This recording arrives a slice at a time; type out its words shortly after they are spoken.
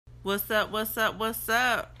What's up? What's up? What's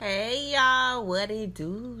up? Hey y'all, what it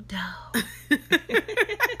do though?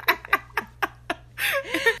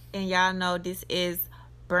 And y'all know this is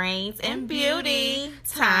Brains and Beauty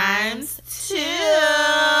times 2.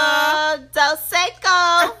 Dos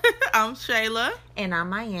Seco. I'm Shayla. And I'm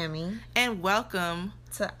Miami. And welcome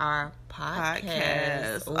to our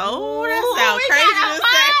podcast. Oh, that sounds crazy to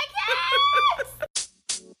say.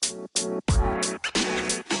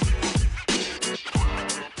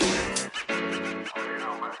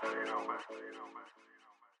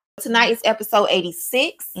 Tonight is episode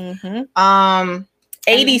 86. Mm-hmm.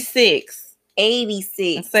 86.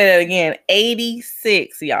 86. Say that again.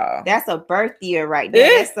 86, y'all. That's a birth year right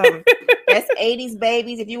there. That's 80s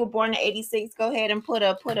babies. If you were born in 86, go ahead and put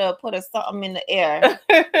a something in the air.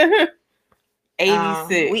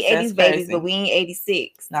 86. We 80s babies, but we ain't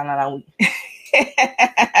 86. No.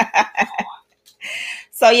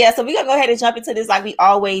 So we're gonna go ahead and jump into this like we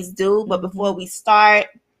always do. But before we start,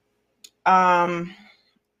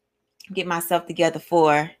 get myself together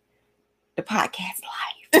for the podcast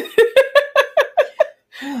life.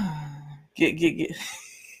 Get.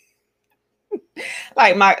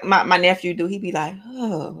 Like my nephew do. He be like,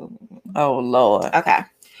 oh Lord. Okay.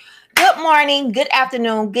 Good morning, good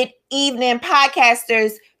afternoon, good evening,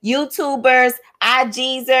 podcasters, YouTubers,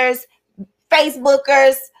 IGers,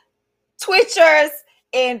 Facebookers, Twitchers,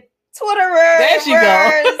 and Twitterers. There she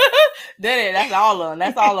go. That's all of them.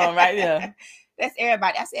 That's all of them right there. That's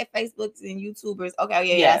everybody. I said Facebookers and YouTubers.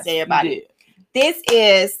 Okay, yeah, I said everybody. This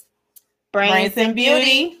is Brains and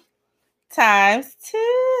Beauty times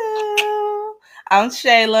 2. I'm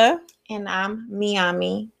Shayla. And I'm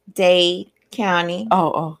Miami-Dade County.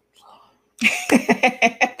 Oh. I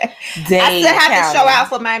still have to show out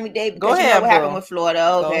for Miami-Dade because you know what happened with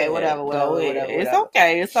Florida. Okay, whatever. It's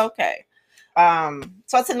okay.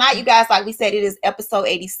 So tonight, you guys, like we said, it is episode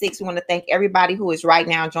 86. We want to thank everybody who is right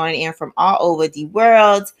now joining in from all over the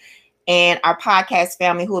world, and our podcast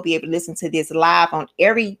family who will be able to listen to this live on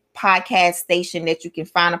every podcast station that you can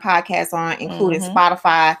find a podcast on, including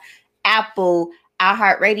Spotify, Apple,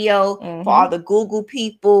 iHeartRadio, for all the Google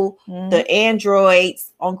people, the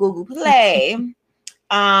Androids on Google Play.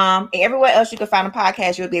 And everywhere else you can find a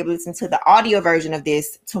podcast, you'll be able to listen to the audio version of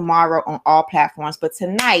this tomorrow on all platforms. But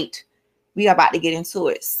tonight, we are about to get into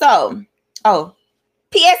it. So,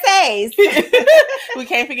 PSAs. We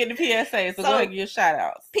can't forget the PSAs. So go ahead and give your shout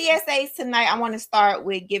outs. PSAs tonight, I want to start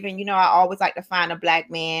with giving, I always like to find a black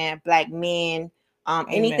man, black men,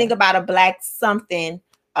 anything about a black something.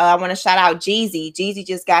 I want to shout out Jeezy. Jeezy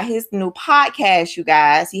just got his new podcast, you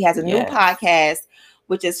guys. He has a new podcast,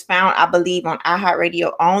 which is found, I believe, on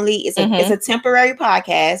iHeartRadio only. It's a temporary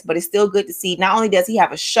podcast, but it's still good to see. Not only does he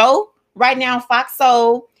have a show right now on Fox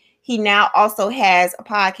Soul, he now also has a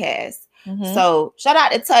podcast. So shout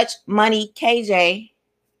out to Touch Money KJ.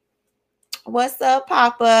 What's up,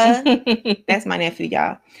 Papa? That's my nephew,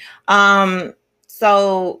 y'all.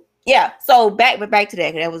 So back to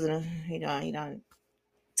that. That was he done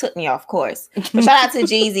took me off course. But shout out to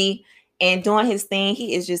Jeezy and doing his thing.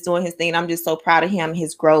 He is just doing his thing. I'm just so proud of him,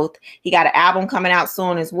 his growth. He got an album coming out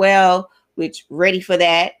soon as well, which ready for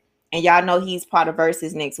that. And y'all know he's part of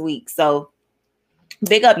Versus next week. So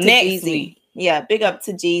big up to Jeezy. Yeah, big up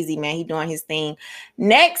to Jeezy, man. He doing his thing.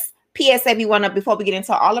 Next PSA before we get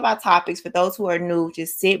into all of our topics, for those who are new,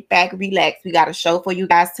 just sit back, relax. We got a show for you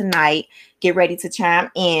guys tonight. Get ready to chime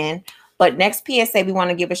in. But next PSA we want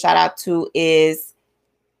to give a shout out to is,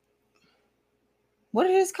 what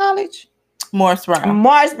is this college? Morris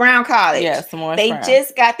Brown College. Yes, Morris Brown. They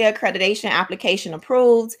just got their accreditation application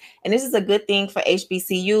approved. And this is a good thing for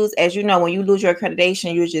HBCUs. As you know, when you lose your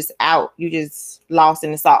accreditation, you're just out. You just lost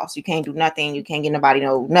in the sauce. You can't do nothing. You can't get nobody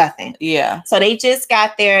nothing. Yeah. So they just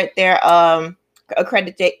got their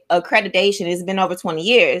accreditation. It's been over 20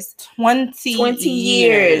 years. 20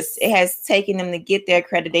 years. It has taken them to get their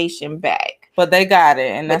accreditation back. But they got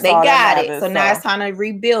it, and that's all that matters. So now it's time to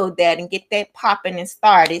rebuild that and get that popping and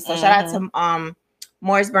started. So shout out to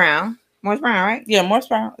Morris Brown. Morris Brown, right? Yeah, Morris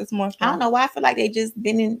Brown. It's Morris Brown. I don't know why I feel like they just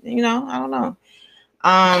been in, I don't know.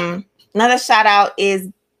 Another shout out is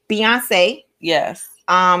Beyonce. Yes.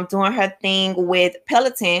 Doing her thing with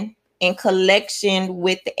Peloton in collection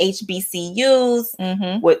with the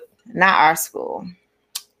HBCUs, with not our school.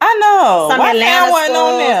 I know. Some Why Atlanta wasn't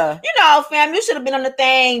on there? Fam, you should have been on the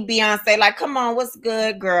thing, Beyonce. Like, come on, what's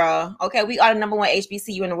good, girl? Okay, we are the number 1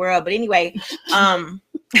 HBCU in the world. But anyway,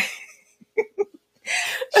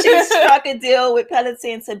 she struck a deal with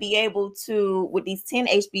Peloton to be able to, with these 10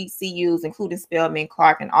 HBCUs, including Spelman,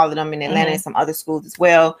 Clark, and all of them in Atlanta and some other schools as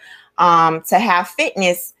well, to have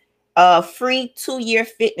fitness a free 2-year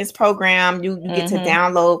fitness program you get to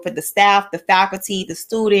download for the staff, the faculty, the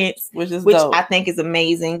students, which dope. I think is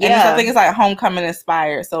amazing. And I think it's like homecoming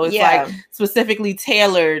inspired. So it's like specifically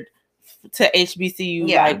tailored to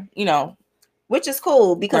HBCU, like, you know. Which is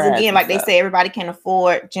cool because, again, like they say, everybody can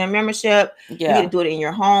afford gym membership. You get to do it in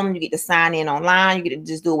your home. You get to sign in online. You get to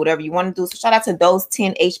just do whatever you want to do. So shout out to those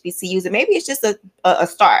 10 HBCUs. And maybe it's just a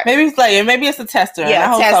start. Maybe it's like, maybe it's a tester.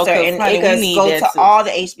 Yeah, a tester. And it can go to all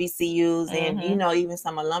the HBCUs and, you know, even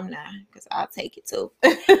some alumni, because I'll take it too.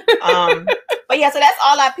 But yeah, so that's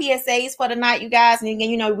all our PSAs for the night, you guys. And again,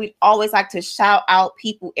 you know, we always like to shout out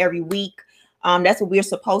people every week. That's what we're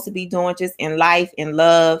supposed to be doing, just in life, in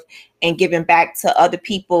love, and giving back to other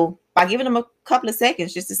people by giving them a couple of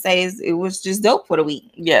seconds just to say it was just dope for the week.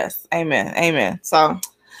 Yes. Amen. Amen. So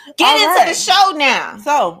get into the show now.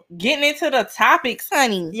 So getting into the topics,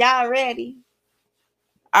 honey. Y'all ready?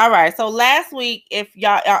 All right. So last week, if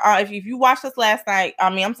y'all, if you watched us last night,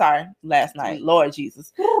 last night, Lord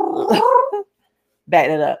Jesus. Back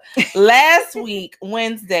it up. Last week,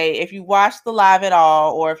 Wednesday, if you watched the live at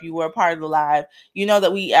all, or if you were a part of the live, you know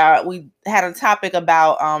that we had a topic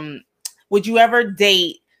about would you ever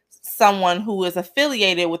date someone who is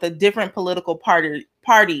affiliated with a different political party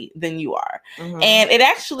than you are? And it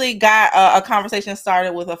actually got a conversation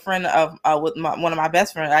started with a friend of one of my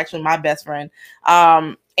best friends, actually my best friend,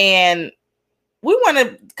 and we want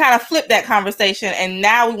to kind of flip that conversation, and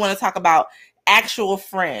now we want to talk about actual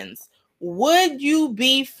friends. Would you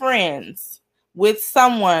be friends with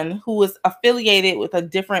someone who is affiliated with a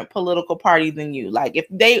different political party than you? Like if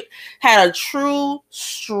they had a true,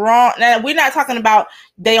 strong, now we're not talking about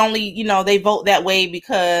they only, you know, they vote that way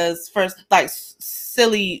because for like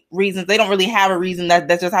silly reasons. They don't really have a reason.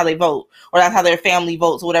 That's just how they vote, or that's how their family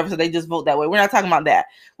votes or whatever. So they just vote that way. We're not talking about that.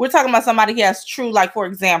 We're talking about somebody who has true, like for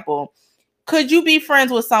example, could you be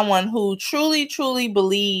friends with someone who truly, truly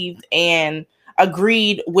believed and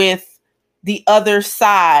agreed with the other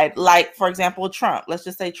side, like for example, Trump? Let's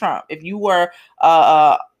just say Trump. If you were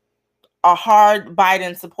a hard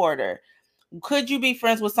Biden supporter, could you be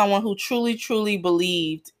friends with someone who truly, truly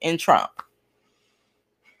believed in Trump?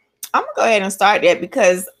 I'm gonna go ahead and start that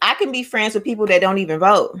because I can be friends with people that don't even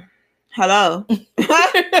vote. Hello.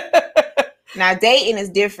 Now dating is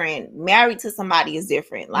different. Married to somebody is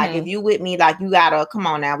different. Like if you with me, like you gotta come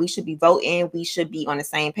on now. We should be voting. We should be on the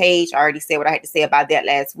same page. I already said what I had to say about that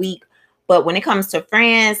last week. But when it comes to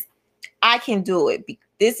friends, I can do it.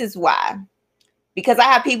 This is why. Because I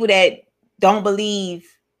have people that don't believe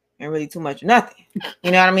in really too much of nothing.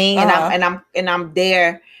 You know what I mean? And I'm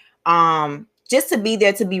there just to be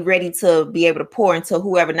there, to be ready to be able to pour into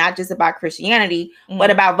whoever, not just about Christianity, but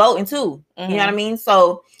about voting too. You know what I mean?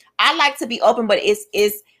 So I like to be open, but it's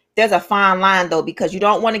there's a fine line though, because you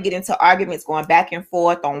don't want to get into arguments going back and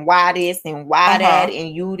forth on why this and why that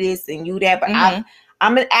and you this and you that. But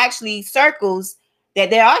I'm in actually circles that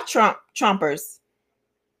there are Trumpers.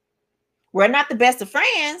 We're not the best of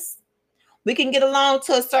friends. We can get along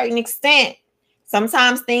to a certain extent.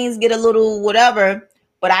 Sometimes things get a little whatever,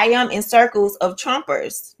 but I am in circles of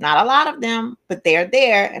Trumpers. Not a lot of them, but they're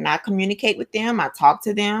there, and I communicate with them. I talk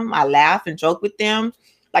to them. I laugh and joke with them.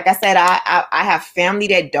 Like I said, I have family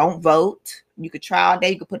that don't vote. You could try all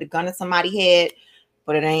day. You could put a gun in somebody's head,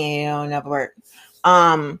 but it'll never work.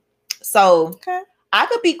 So I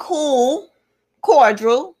could be cordial.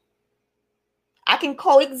 I can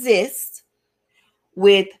coexist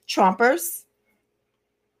with Trumpers,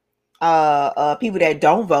 people that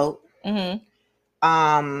don't vote. What's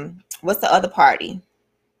the other party?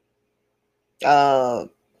 The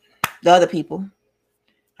other people.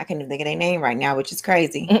 I can't even think of their name right now, which is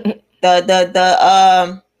crazy. What are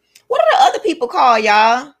the other people called,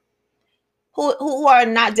 y'all? Who are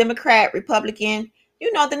not Democrat, Republican?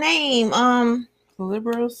 You know the name.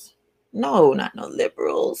 Liberals? No, not no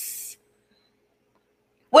liberals.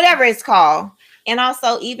 Whatever it's called. And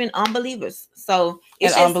also even unbelievers. So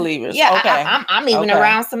it's just, unbelievers. Yeah, okay. I'm even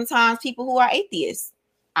around sometimes people who are atheists.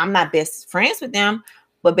 I'm not best friends with them,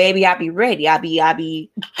 but baby, I'll be ready. I'll be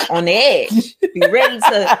on the edge. Be ready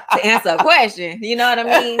to answer a question. You know what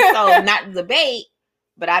I mean? So not debate,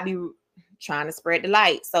 but I'll be trying to spread the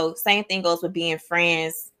light. So same thing goes with being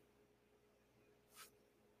friends.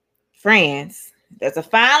 There's a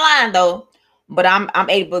fine line though, but I'm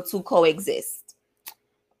able to coexist.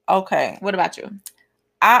 Okay. What about you?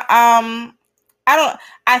 I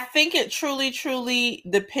think it truly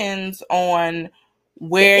depends on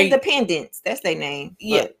where Independence. That's their name.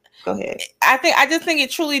 Yeah. Go ahead. I just think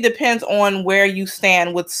it truly depends on where you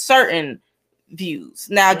stand with certain views.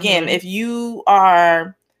 Now, again, if you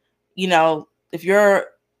are, if you're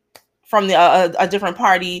from the a different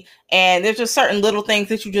party, and there's just certain little things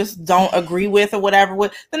that you just don't agree with or whatever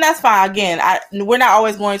with, then that's fine. Again, we're not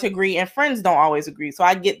always going to agree, and friends don't always agree, so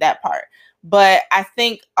I get that part. But I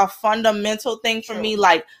think a fundamental thing for me,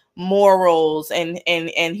 like morals and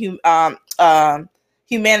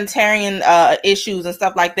humanitarian issues and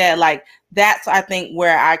stuff like that, like that's I think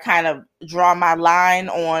where I kind of draw my line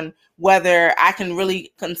on whether I can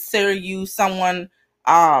really consider you someone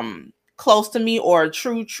close to me or a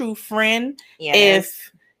true friend.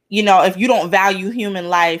 If you know, if you don't value human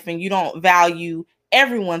life and you don't value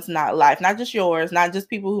everyone's not life, not just yours, not just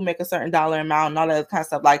people who make a certain dollar amount and all that kind of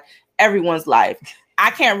stuff, like everyone's life,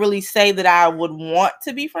 I can't really say that I would want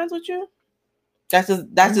to be friends with you. That's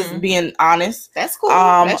just being honest. That's cool.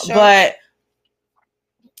 That's sure. But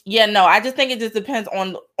yeah, no, I just think it just depends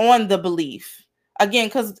on the belief. Again,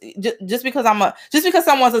 because just because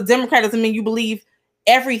someone's a Democrat doesn't mean you believe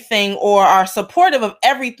everything or are supportive of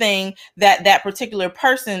everything that particular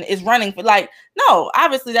person is running for. Like, no,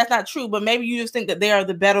 obviously that's not true, but maybe you just think that they are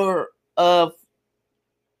the better of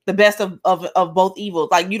the best of both evils.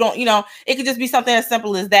 Like, you don't, you know, it could just be something as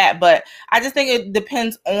simple as that. But I just think it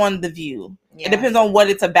depends on the view. Yeah. It depends on what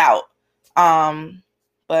it's about.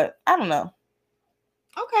 But I don't know.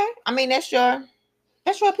 Okay. I mean, that's your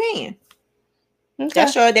opinion.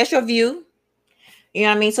 Okay. That's your view. You know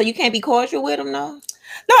what I mean? So you can't be cordial with them, no?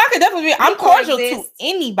 No, I could definitely be. I'm cordial to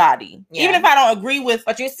anybody, even if I don't agree with.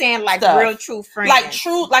 But you're saying like stuff. Real true friends, like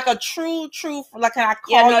true, like a true. Like, can I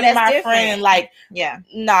call you my different friend? Like,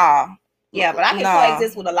 nah. Yeah, but I can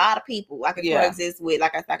coexist with a lot of people. I can coexist with,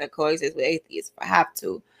 like I could coexist with atheists if I have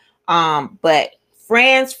to. But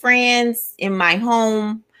friends in my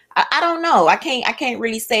home, I don't know. I can't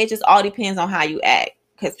really say. It just all depends on how you act.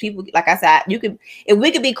 Because people, like I said, if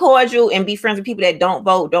we could be cordial and be friends with people that don't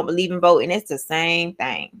vote, don't believe in voting, it's the same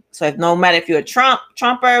thing. So no matter if you're a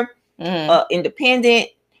Trumper, independent,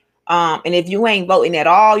 and if you ain't voting at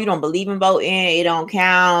all, you don't believe in voting, it don't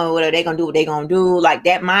count, whatever they gonna do, what they gonna do. Like,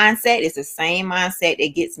 that mindset is the same mindset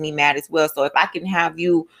that gets me mad as well. So if I can have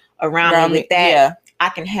you around me with that, I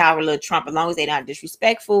can have a little Trump, as long as they're not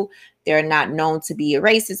disrespectful, they're not known to be a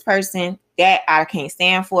racist person. That I can't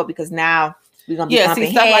stand for, because now we're gonna be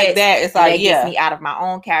bumping stuff heads, like that. It's like, that gets me out of my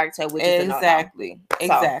own character, which is exactly.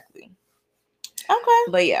 Okay,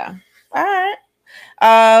 but yeah, all right.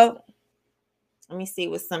 Let me see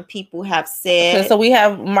what some people have said. Okay, so we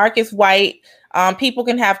have Marcus White. People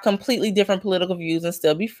can have completely different political views and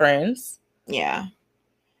still be friends. Yeah.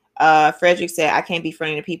 Frederick said, I can't be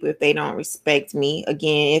friendly to people if they don't respect me.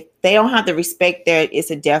 Again, if they don't have the respect there,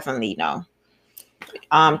 it's a definitely no.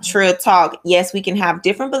 Trill Talk, yes, we can have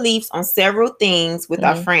different beliefs on several things with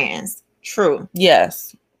our friends. True.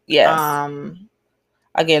 Yes.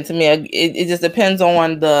 Again, to me, it just depends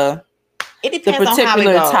on the particular on how it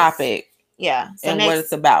goes. topic. Yeah. So and what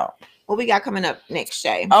it's about. What we got coming up next,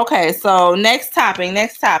 Shay? Okay, so next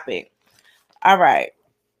topic. All right.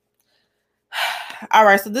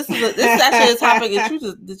 So this is actually a topic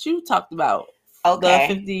that you talked about.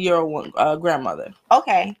 Okay. The 50-year-old grandmother.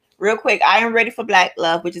 Okay. Real quick, I Am Ready for Black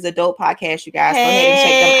Love, which is a dope podcast. You guys go ahead and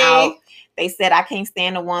check them out. They said, I can't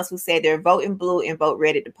stand the ones who said they're voting blue and vote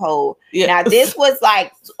red at the poll. Yeah. Now, this was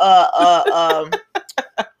like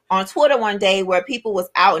on Twitter one day where people was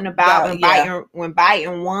out and about when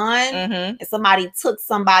Biden won, and somebody took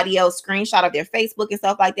somebody else screenshot of their Facebook and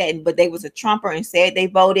stuff like that, but they was a Trumper and said they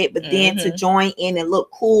voted, but then to join in and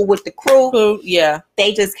look cool with the crew,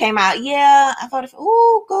 they just came out, I voted for,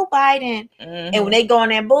 go Biden. And when they go in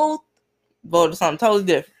that booth, voted something totally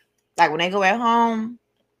different. Like when they go at home,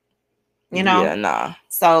 you know? Yeah, nah.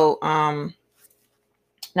 So,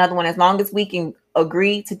 another one, as long as we can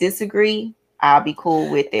agree to disagree, I'll be cool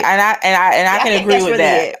with it. And I can agree with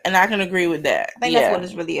that. And I can agree with that. I think that's what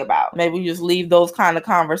it's really about. Maybe we just leave those kind of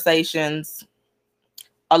conversations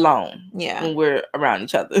alone. Yeah. When we're around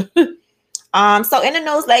each other. So in the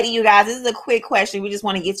news, lady, you guys, this is a quick question. We just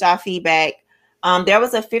want to get y'all feedback. There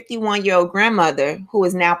was a 51-year-old grandmother who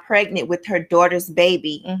is now pregnant with her daughter's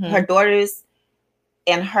baby. Her daughter's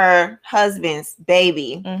and her husband's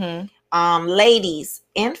baby. Ladies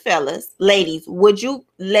and fellas, would you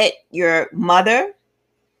let your mother,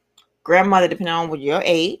 grandmother, depending on what your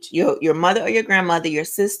age, your mother or your grandmother, your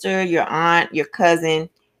sister, your aunt, your cousin,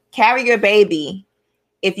 carry your baby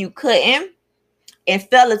if you couldn't? And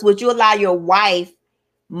fellas, would you allow your wife,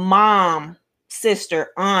 mom, sister,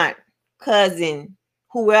 aunt, cousin,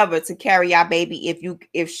 whoever to carry your baby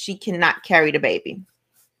if she cannot carry the baby?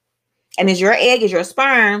 And is your egg, is your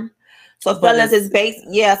sperm? So fellas is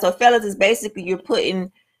basically you're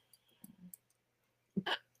putting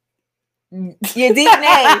Your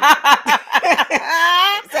DNA.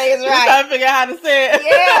 Say it's right. Trying to figure out how to say it.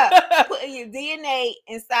 Yeah. Putting your DNA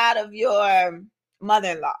inside of your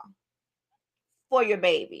mother-in-law for your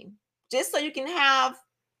baby. Just so you can have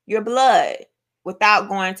your blood without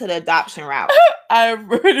going to the adoption route. I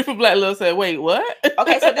heard it from Black Lil said, wait, what?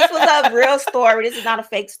 Okay, so this was a real story. This is not a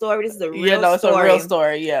fake story. This is a real story. It's a real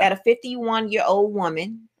story, yeah. That a 51-year-old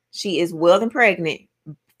woman, she is well and pregnant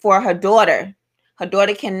for her daughter. Her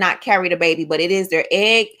daughter cannot carry the baby, but it is their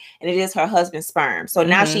egg and it is her husband's sperm. So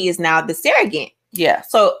now she is now the surrogate. Yeah.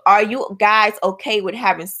 So are you guys okay with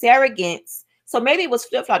having surrogates? So maybe it was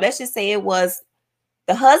flip-flop. Let's just say it was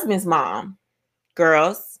the husband's mom.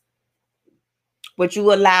 Girls, would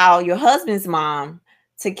you allow your husband's mom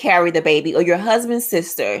to carry the baby, or your husband's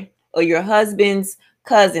sister, or your husband's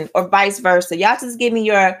cousin, or vice versa? Y'all just give me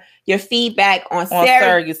your feedback on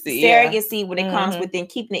surrogacy when it comes within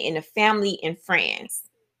keeping it in the family and friends.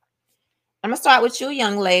 I'm gonna start with you,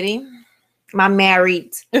 young lady, my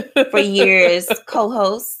married for years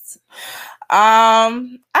co-host. I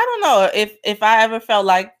don't know if I ever felt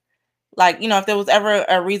like if there was ever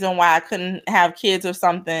a reason why I couldn't have kids or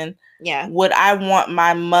something. Yeah, would I want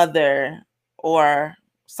my mother or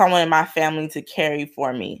someone in my family to carry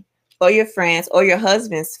for me, or your friends, or your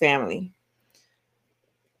husband's family?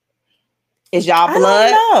 Is y'all blood?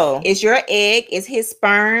 No. It's your egg. It's his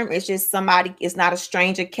sperm. It's just somebody. It's not a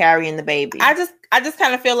stranger carrying the baby. I just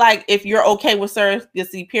kind of feel like if you're okay with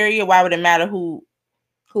surrogacy, period, why would it matter who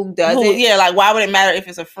does it? Yeah, like why would it matter if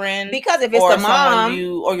it's a friend? Because if it's the mom,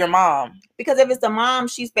 or your mom. Because if it's the mom,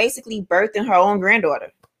 she's basically birthing her own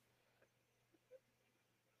granddaughter.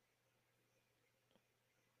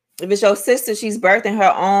 If it's your sister, she's birthing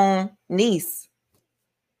her own niece.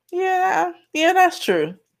 Yeah, that's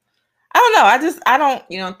true. I don't know.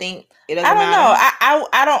 You don't think it doesn't matter?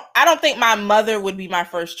 know. I don't think my mother would be my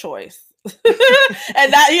first choice.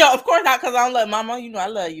 And that, of course not, because I don't love mama. I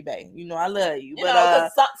love you, babe. I love you.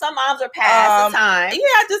 But some moms are past the time.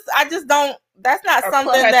 Yeah, I just don't. That's not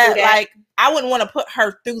something that like I wouldn't want to put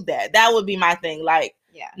her through that. That would be my thing. Like,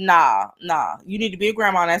 nah. You need to be a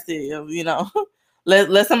grandma. That's it.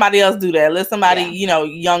 Let somebody else do that. Let somebody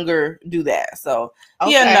younger do that. So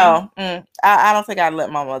I don't think I'd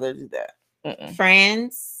let my mother do that. Mm-mm.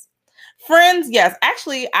 Friends, yes.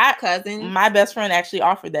 Actually, cousin, my best friend actually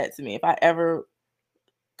offered that to me. If I ever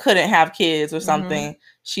couldn't have kids or something,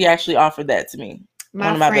 she actually offered that to me.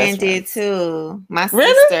 My friend did too. My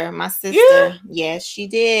sister. Yeah. Yes, she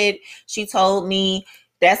did. She told me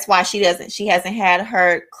that's why she hasn't had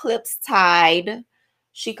her clips tied.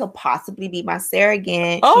 She could possibly be my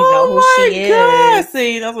surrogate. Oh, she know who she is.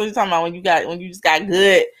 See, that's what you're talking about when you just got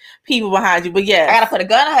good people behind you. But yeah, I gotta put a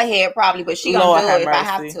gun in her head probably, but she gonna do it if I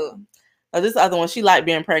have to. This other one, she liked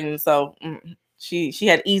being pregnant, so she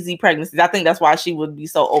had easy pregnancies. I think that's why she would be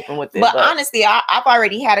so open with it. But honestly, I've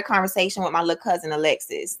already had a conversation with my little cousin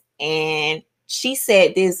Alexis, and she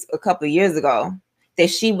said this a couple of years ago that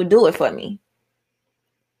she would do it for me.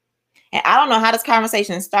 And I don't know how this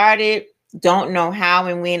conversation started. Don't know how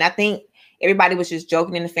and when. I think everybody was just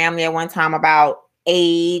joking in the family at one time about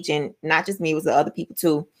age, and not just me, it was the other people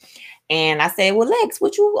too. And I said, well, Lex,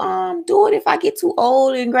 would you do it if I get too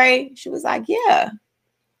old and gray? She was like, yeah.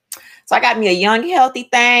 So I got me a young, healthy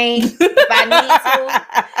thing if I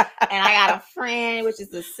need to. And I got a friend, which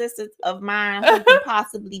is a sister of mine, who can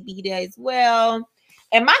possibly be there as well.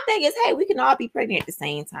 And my thing is, hey, we can all be pregnant at the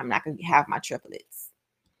same time, and I can have my triplets.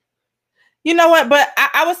 You know what? But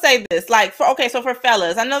I would say this, like, so for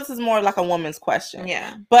fellas, I know this is more like a woman's question.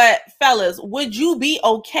 Yeah. But fellas, would you be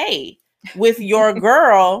okay with your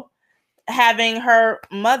girl having her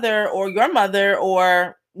mother or your mother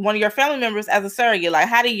or one of your family members as a surrogate? Like,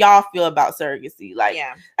 how do y'all feel about surrogacy? Like,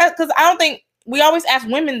 because I don't think we always ask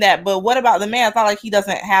women that, but what about the man? It's not like he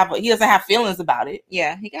doesn't have feelings about it.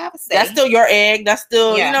 Yeah, he can have a say. That's still your egg. That's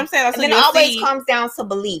still, you know what I'm saying? That's and then it always comes down to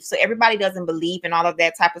belief. So everybody doesn't believe in all of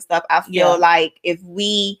that type of stuff. I feel like if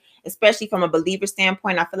we, especially from a believer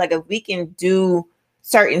standpoint, I feel like if we can do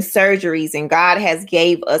certain surgeries and God has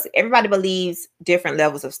gave us, everybody believes different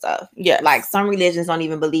levels of stuff. Yeah. Like some religions don't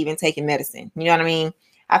even believe in taking medicine. You know what I mean?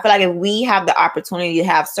 I feel like if we have the opportunity to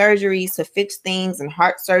have surgeries to fix things, and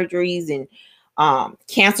heart surgeries and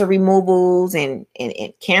cancer removals and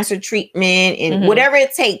cancer treatment and whatever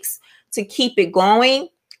it takes to keep it going,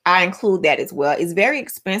 I include that as well. It's very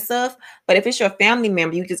expensive, but if it's your family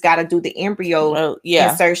member, you just got to do the embryo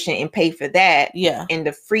insertion and pay for that. Yeah. And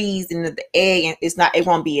the freeze and the egg, and it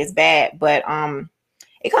won't be as bad, but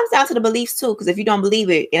it comes down to the beliefs too. Because if you don't believe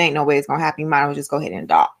it, it ain't no way it's gonna happen. You might as well just go ahead and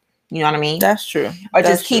adopt. You know what I mean? That's true. Or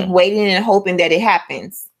just keep waiting and hoping that it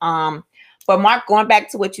happens. But Mark, going back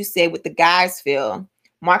to what you said with the guys feel,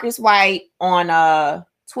 Marcus White on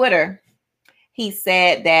Twitter, he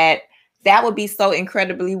said that would be so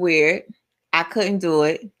incredibly weird. I couldn't do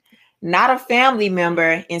it. Not a family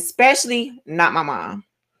member, especially not my mom.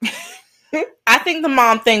 I think the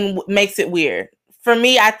mom thing makes it weird. For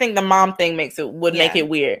me, I think the mom thing make it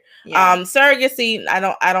weird. Yeah. Surrogacy,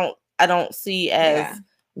 I don't see as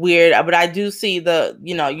weird, but I do see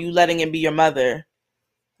you letting it be your mother.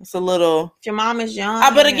 It's a little. If your mom is young.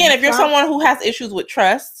 But again, if you're someone who has issues with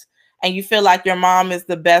trust and you feel like your mom is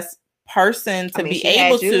the best person to be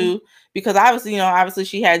able to, because obviously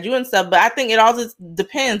she had you and stuff, but I think it all just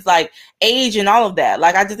depends, like age and all of that.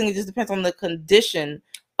 Like I just think it just depends on the condition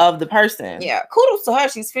of the person. Yeah, kudos to her.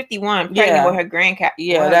 She's 51, pregnant with her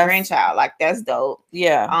grandchild. Like that's dope.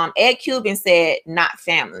 Yeah. Ed Cuban said not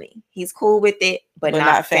family. He's cool with it, but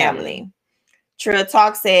not family. Trill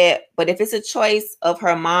Talk said, but if it's a choice of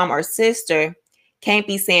her mom or sister, can't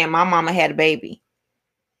be saying my mama had a baby.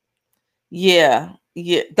 Yeah.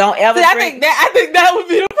 Yeah. Don't ever. See, I think that would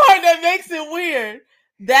be the part that makes it weird.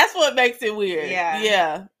 That's what makes it weird.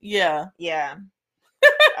 Yeah.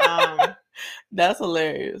 That's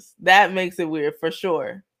hilarious. That makes it weird for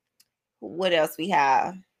sure. What else we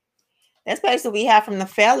have? That's basically what we have from the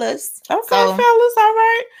fellas. Okay, fellas, all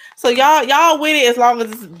right. So y'all with it as long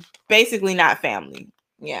as it's basically not family.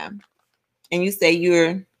 Yeah. And you say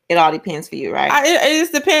it all depends for you, right? It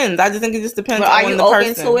just depends. I just think it just depends on the person. Are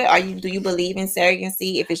you open to it? Do you believe in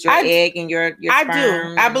surrogacy? If it's your egg and your I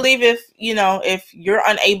sperm? do. I believe if you're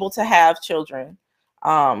unable to have children,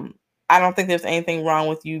 I don't think there's anything wrong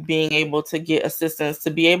with you being able to get assistance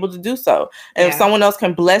to be able to do so. And if someone else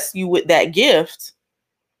can bless you with that gift,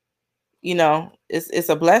 it's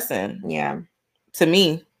a blessing. Yeah. To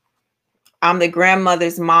me. I'm the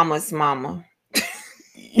grandmother's mama's mama.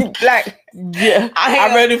 Like, yeah.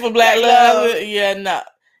 I'm ready for black love. Yeah, no.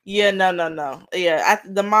 Yeah, no. Yeah,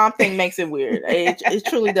 the mom thing makes it weird. It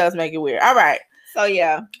truly does make it weird. All right. So,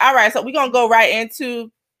 yeah. All right. So, we're going to go right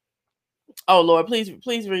into... Oh, Lord, please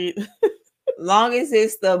read. Long as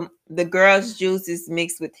it's the girl's juice is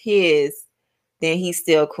mixed with his, then he's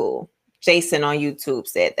still cool. Jason on YouTube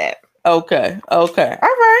said that. Okay. All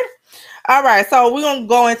right. So we're gonna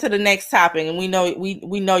go into the next topic, and we know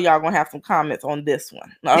y'all gonna have some comments on this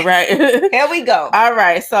one. All right. Here we go. All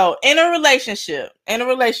right. So in a relationship,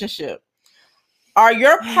 are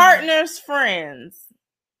your partner's friends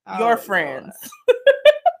your friends?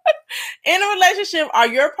 In a relationship, are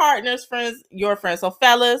your partner's friends your friends? So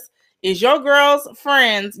fellas, is your girl's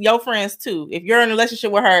friends your friends too? If you're in a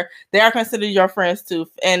relationship with her, they are considered your friends too.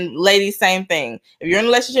 And ladies, same thing. If you're in a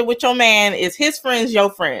relationship with your man, is his friends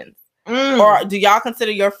your friends? Or do y'all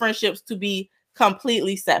consider your friendships to be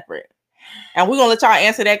completely separate? And we're gonna let y'all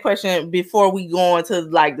answer that question before we go into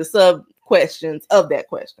like the sub questions of that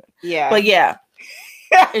question. Yeah. But yeah.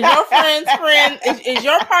 Is your friend's friend is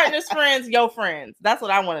your partner's friends your friends? That's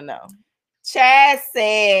what I want to know. Chad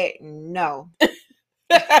said no.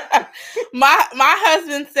 My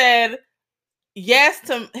husband said yes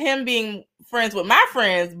to him being friends with my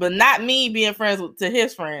friends, but not me being friends to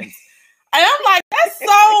his friends. And I'm like,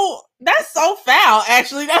 that's so foul.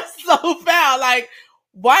 Actually, that's so foul. Like,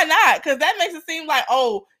 why not? Because that makes it seem like,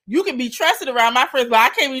 oh, you can be trusted around my friends, but I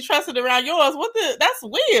can't be trusted around yours. That's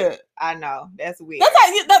weird. I know. That's weird.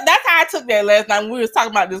 That's how I took that last night when we was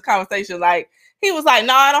talking about this conversation. Like, he was like,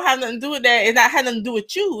 no, I don't have nothing to do with that. It's not had nothing to do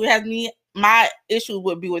with you. It has my issue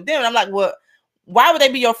would be with them. And I'm like, well, why would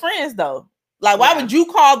they be your friends though? Like, why would you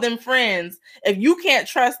call them friends if you can't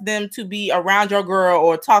trust them to be around your girl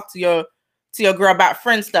or talk to your girl about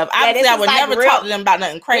friend stuff? Obviously, I would never talk to them about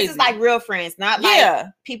nothing crazy. This is like real friends, not like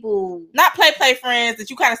people, not play friends that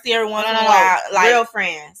you kind of see every once in a while. Like real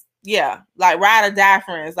friends. Yeah, like ride or die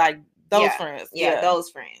friends, like those friends. Yeah, those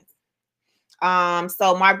friends.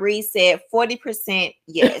 So Marbree said 40%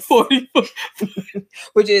 yes. 40,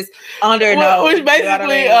 which is under no. Which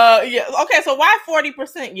basically, yeah. Okay, so why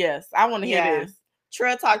 40% yes? I want to hear this.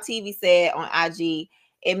 Trail Talk TV said on IG,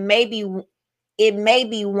 it may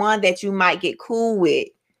be one that you might get cool with.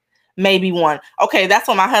 Maybe one. Okay, that's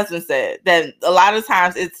what my husband said. That a lot of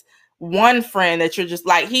times it's one friend that you're just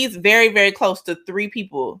like, he's very, very close to 3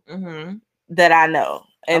 people that I know.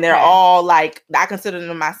 And they're all like, I consider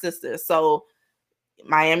them my sisters. So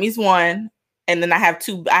Miami's one, and then I have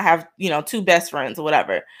 2 best friends or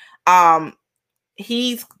whatever.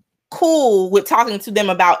 He's cool with talking to them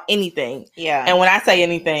about anything. Yeah. And when I say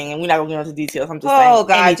anything, and we're not gonna get into details, I'm just saying. Oh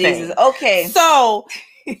God, anything. Jesus. Okay. So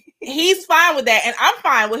he's fine with that, and I'm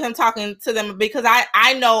fine with him talking to them because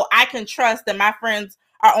I know I can trust that my friends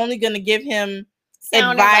are only gonna give him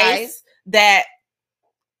advice that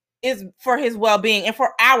is for his well-being and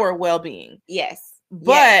for our well-being. Yes.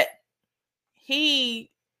 But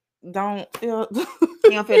he don't feel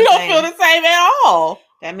he don't feel the same at all.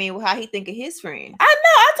 That means how he think of his friends. I know.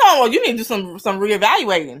 I told him, well, you need to do some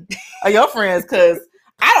reevaluating of your friends, because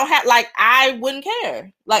I don't have, like, I wouldn't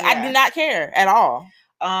care. Like, I do not care at all.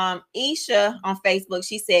 Isha on Facebook,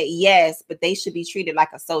 she said yes, but they should be treated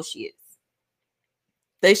like associates.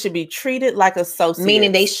 They should be treated like associates.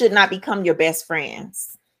 Meaning they should not become your best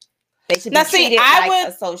friends. They should be treated like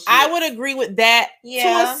associates. I would agree with that to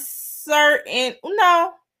a certain...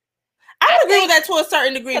 No. I would agree with that to a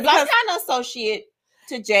certain degree. Because I'm kind of associate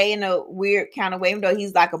to Jay in a weird kind of way, even though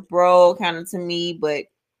he's like a bro kind of to me, but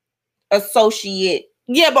associate.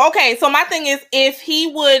 Yeah, but okay. So my thing is, if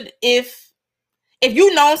you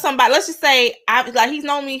know somebody, let's just say he's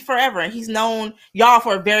known me forever and he's known y'all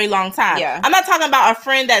for a very long time. Yeah. I'm not talking about a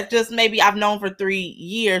friend that just maybe I've known for 3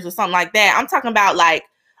 years or something like that. I'm talking about like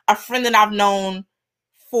a friend that I've known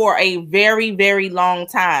for a very, very long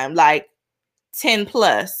time, like 10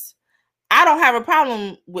 plus. I don't have a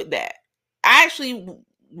problem with that. I actually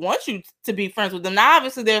want you to be friends with them. Now,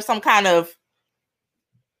 obviously, there's some kind of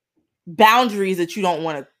boundaries that you don't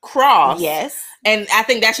want to cross. Yes. And I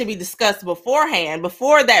think that should be discussed beforehand,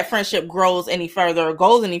 before that friendship grows any further or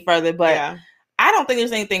goes any further. But I don't think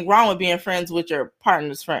there's anything wrong with being friends with your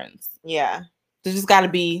partner's friends. Yeah. There's just got to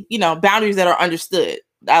be, boundaries that are understood.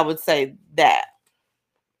 I would say that.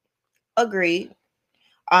 Agreed.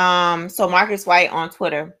 So Marcus White on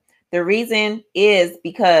Twitter, the reason is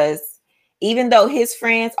because even though his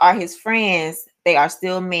friends are his friends, they are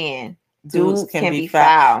still men. Dudes can be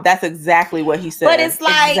foul. That's exactly what he said. But it's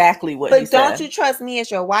like exactly what he said. But don't you trust me as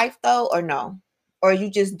your wife though, or no? Or you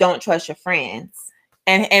just don't trust your friends?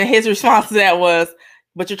 And his response to that was,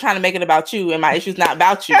 but you're trying to make it about you, and my issue's not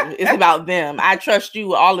about you. It's about them. I trust you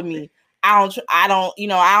with all of me.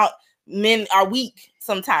 Men are weak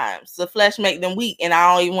sometimes. The flesh make them weak, and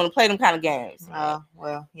I don't even want to play them kind of games. Oh,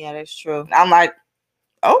 well, yeah, that's true. I'm like,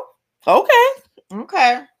 oh, okay.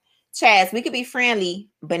 Okay. Chaz, we could be friendly,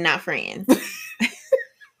 but not friends.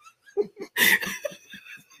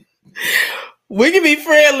 We can be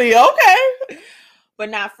friendly, okay, but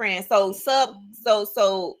not friends. So sub.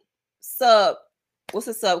 What's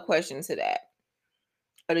the sub question to that?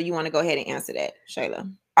 Or do you want to go ahead and answer that, Shayla?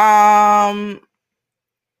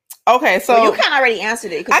 Okay, so you kind of already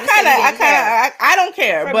answered it. I don't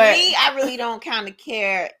care. For but me, I really don't kind of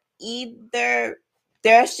care either.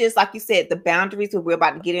 There's just, like you said, the boundaries, what we're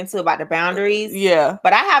about to get into about the boundaries. Yeah.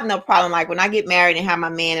 But I have no problem. Like when I get married and have my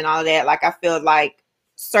man and all of that, like I feel like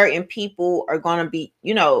certain people are going to be,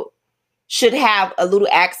 should have a little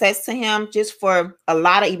access to him just for a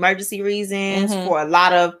lot of emergency reasons, for a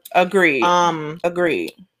lot of agreed.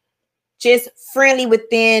 Just friendly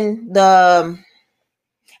within the,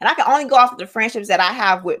 and I can only go off of the friendships that I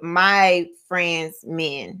have with my friends'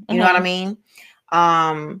 men. You know what I mean?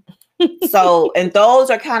 So, and those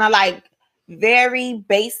are kind of like very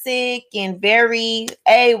basic and very,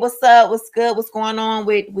 hey, what's up? What's good? What's going on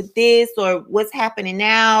with this, or what's happening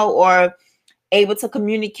now, or able to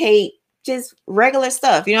communicate just regular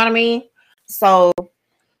stuff. You know what I mean? So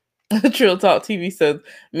Trill Talk TV says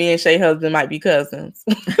me and Shay husband might be cousins.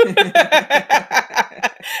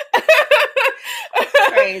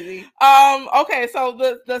 Crazy. Okay, so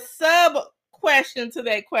the sub question to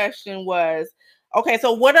that question was, okay,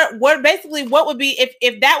 so what would be,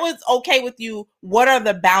 if that was okay with you, what are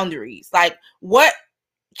the boundaries? Like, what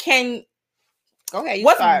can, okay,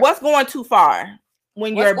 what's going too far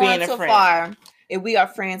when you're being a friend? Far, if we are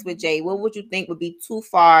friends with Jay, what would you think would be too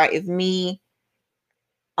far if me,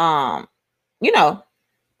 Tia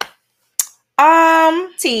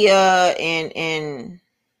and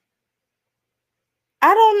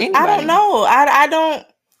I don't know.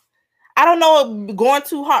 I don't know, going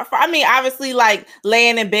too hard for, I mean, obviously like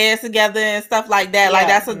laying in bed together and stuff like that. Yeah, like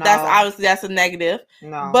that's obviously that's a negative.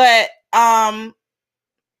 No. But other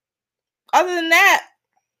than that,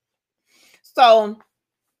 so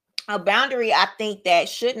a boundary I think that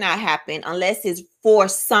should not happen unless it's for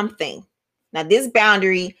something. Now this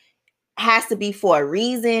boundary has to be for a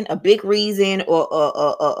reason, a big reason,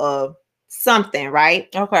 or something, right?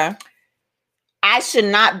 Okay. I should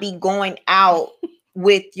not be going out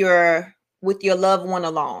with your loved one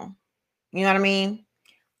alone. You know what I mean?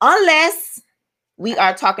 Unless we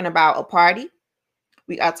are talking about a party,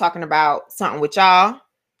 we are talking about something with y'all,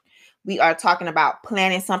 we are talking about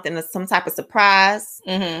planning something, some type of surprise.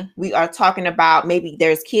 We are talking about maybe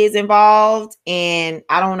there's kids involved and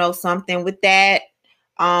I don't know, something with that.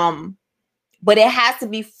 But it has to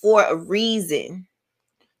be for a reason.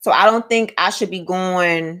 So I don't think I should be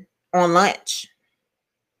going on lunch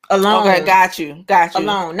alone. Okay, got you.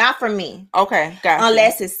 Alone, not for me. Okay, got you.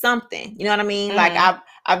 Unless it's something, you know what I mean? Like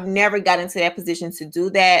I've never got into that position to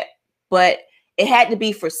do that, but it had to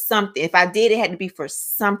be for something. If I did, it had to be for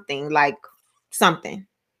something, like something.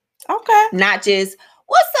 Okay. Not just,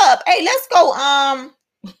 what's up? Hey, let's go.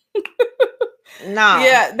 No.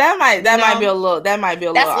 Yeah, that might be a little. That might be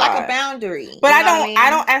a That's little. like odd. a boundary. But I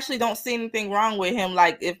don't see anything wrong with him.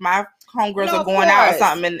 Like if my homegirls are going out or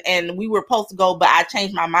something, and we were supposed to go, but I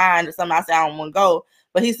changed my mind or something. I said I don't want to go,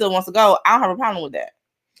 but he still wants to go. I don't have a problem with that.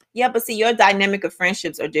 Yeah, but see, your dynamic of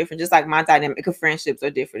friendships are different, just like my dynamic of friendships are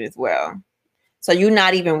different as well. So you're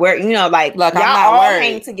not even worried, like y'all all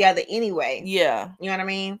hang together anyway. Yeah. You know what I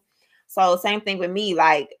mean? So same thing with me.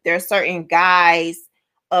 Like there are certain guys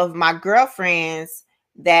of my girlfriends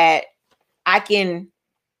that I can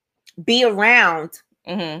be around.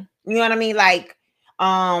 Mm-hmm. You know what I mean? Like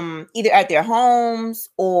either at their homes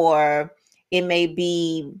or it may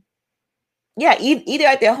be, either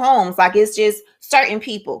at their homes. Like it's just certain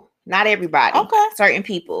people, not everybody. Okay. Certain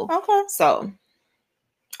people. Okay. So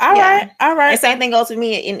all right. And same thing goes with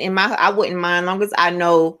me in my, I wouldn't mind, long as I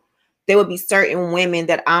know there would be certain women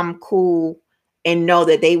that I'm cool and know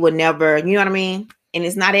that they would never, you know what I mean? And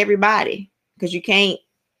it's not everybody, because you can't,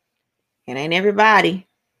 it ain't everybody.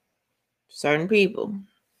 Certain people.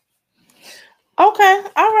 Okay.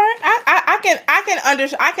 All right.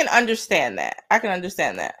 I can understand that. I can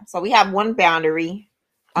understand that. So we have one boundary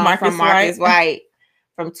from Marcus White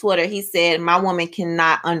from Twitter. He said, my woman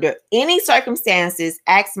cannot under any circumstances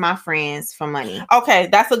ask my friends for money. Okay,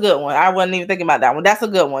 that's a good one. I wasn't even thinking about that one. That's a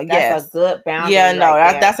good one. That's a good boundary. Yeah, no,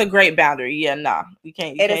 that's a great boundary. Yeah, no, you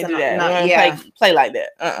can't do that. No, play like that.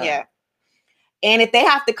 Yeah. And if they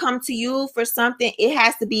have to come to you for something, it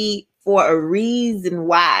has to be for a reason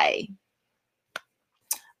why.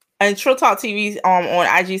 And Trill Talk TV on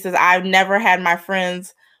IG says, I've never had my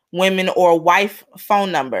friend's women or wife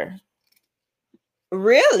phone number.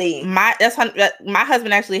 Really? My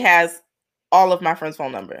husband actually has all of my friends'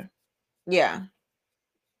 phone number. Yeah.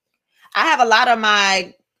 I have a lot of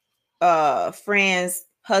my friends'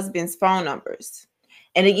 husbands' phone numbers.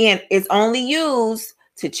 And again, it's only used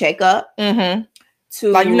to check up. Mm-hmm.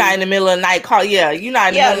 Like you're not in the middle of the night call. Yeah, you're not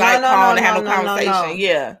in the middle of the night calling to have a conversation.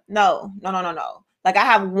 Yeah. No. Like I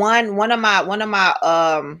have one of my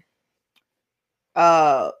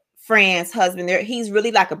friends' husband there. He's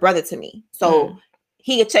really like a brother to me. So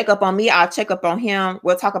he could check up on me. I'll check up on him.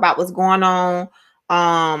 We'll talk about what's going on.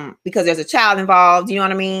 Because there's a child involved, you know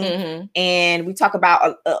what I mean? Mm-hmm. And we talk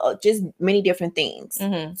about just many different things.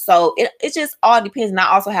 Mm-hmm. So it just all depends. And I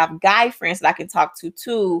also have guy friends that I can talk to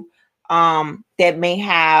too, that may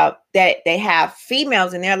have, that they have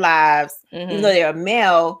females in their lives, even though they're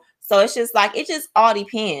male. So it's just like, it just all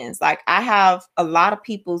depends. Like I have a lot of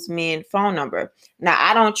people's men phone number. Now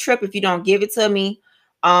I don't trip if you don't give it to me.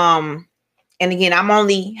 And again, I'm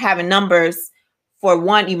only having numbers for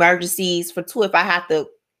one, emergencies, for two, if I have to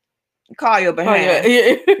call your behind.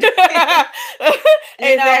 Yeah.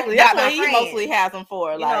 Exactly. That's what he mostly has them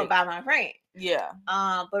for. By my friend. Yeah.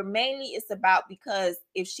 But mainly it's about, because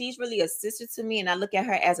if she's really a sister to me and I look at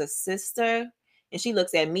her as a sister and she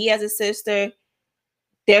looks at me as a sister,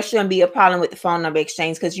 there shouldn't be a problem with the phone number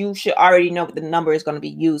exchange, because you should already know what the number is going to be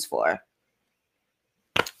used for.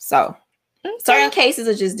 So certain cases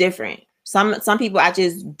are just different. Some people I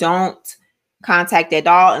just don't contact at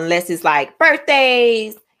all unless it's like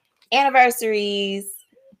birthdays, anniversaries,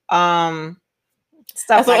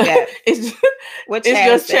 stuff like that. It's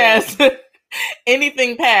just Chaz.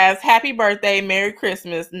 Anything past happy birthday, Merry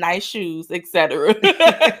Christmas, nice shoes, etc.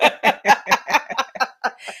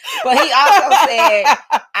 But he also said,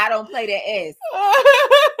 I don't play that S.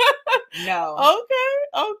 No.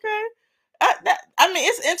 Okay. I mean,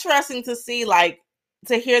 it's interesting to see, like,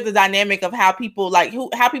 to hear the dynamic of how people, like,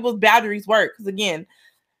 how people's boundaries work. Because again,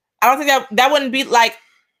 I don't think that wouldn't be like.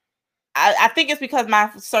 I think it's because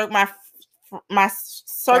my circle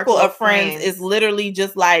of friends is literally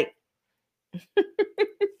just like.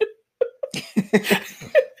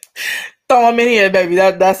 Throw them in here, baby.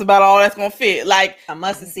 That's about all that's gonna fit. Like I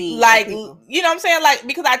must see, like you know what I'm saying. Like,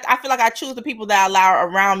 because I feel like I choose the people that I allow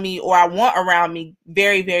around me or I want around me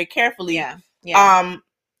very, very carefully. Yeah.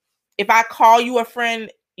 If I call you a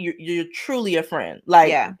friend, you're truly a friend.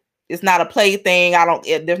 Like, it's not a play thing.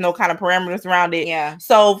 There's no kind of parameters around it. Yeah.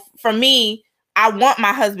 So for me, I want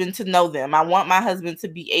my husband to know them. I want my husband to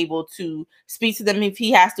be able to speak to them if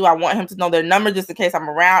he has to. I want him to know their number just in case I'm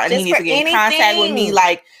around and he needs to get in contact with me.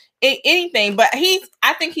 Like anything. But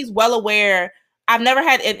I think he's well aware. I've never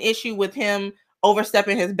had an issue with him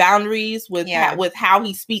overstepping his boundaries with with how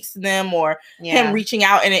he speaks to them, or him reaching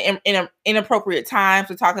out in inappropriate times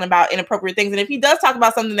or talking about inappropriate things. And if he does talk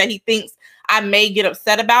about something that he thinks I may get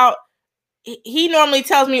upset about, he normally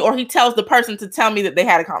tells me, or he tells the person to tell me that they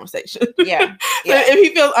had a conversation. So if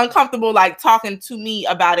he feels uncomfortable like talking to me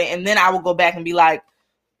about it, and then I will go back and be like,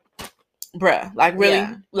 bruh, like really,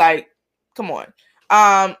 like come on.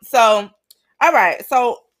 So all right,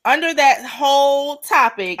 so under that whole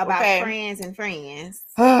topic about friends and friends.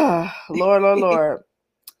 Lord.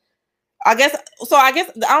 I guess I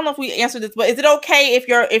don't know if we answered this, but is it okay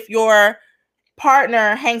if your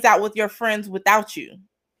partner hangs out with your friends without you?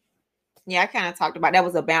 Yeah, I kind of talked about that.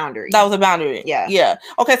 Was a boundary. That was a boundary. Yeah.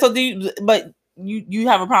 Okay, so you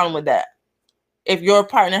have a problem with that if your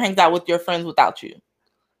partner hangs out with your friends without you?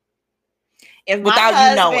 If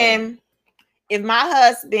my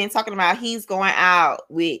husband talking about he's going out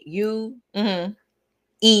with you,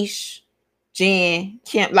 Ish, Jen,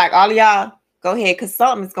 Kim, like all of y'all, go ahead, because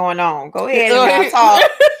something's going on. Go ahead and y'all talk.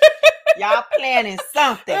 Y'all planning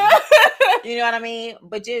something. You know what I mean?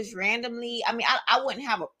 But just randomly, I mean, I wouldn't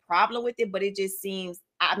have a problem with it, but it just seems,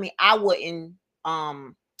 I mean, I wouldn't,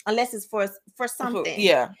 unless it's for something.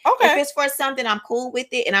 Yeah. Okay. If it's for something, I'm cool with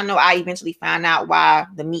it. And I know I eventually find out why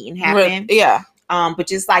the meeting happened. Yeah. But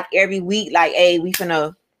just like every week, like, hey, we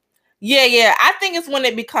finna. Yeah. I think it's when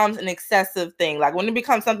it becomes an excessive thing. Like when it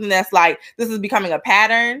becomes something that's like, this is becoming a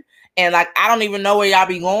pattern. And like, I don't even know where y'all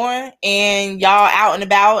be going, and y'all out and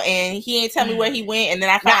about, and he ain't tell me where he went, and then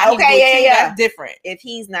I found out that's different. If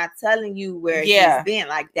he's not telling you where he's been,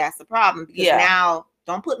 like that's a problem. Because now,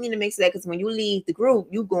 don't put me in the mix of that. Because when you leave the group,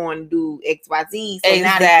 you going to do XYZ. So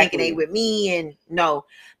now they're thinking they with me, and no.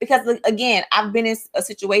 Because again, I've been in a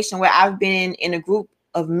situation where I've been in a group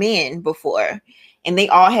of men before, and they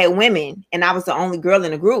all had women, and I was the only girl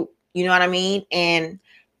in the group. You know what I mean? And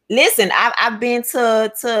listen, I've been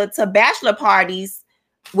to bachelor parties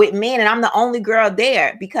with men, and I'm the only girl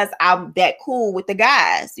there because I'm that cool with the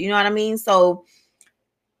guys. You know what I mean? So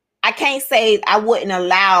I can't say I wouldn't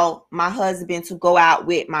allow my husband to go out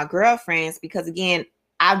with my girlfriends, because again,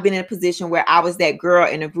 I've been in a position where I was that girl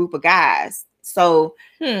in a group of guys. So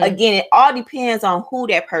again, it all depends on who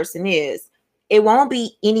that person is. It won't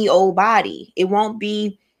be any old body. It won't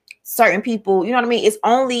be certain people. You know what I mean? It's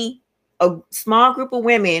only a small group of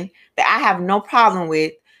women that I have no problem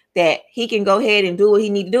with, that he can go ahead and do what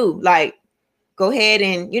he need to do. Like, go ahead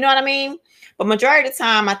and, you know what I mean? But majority of the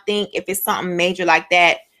time, I think if it's something major like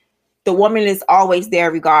that, the woman is always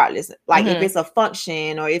there regardless. Like if it's a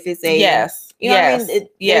function, or if it's a, you know what I mean?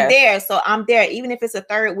 They're there. So I'm there. Even if it's a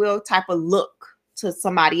third wheel type of look to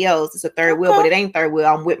somebody else, it's a third wheel, but it ain't third wheel.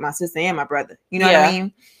 I'm with my sister and my brother. You know what I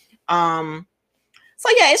mean? So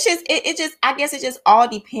yeah, it's just, it just, I guess it just all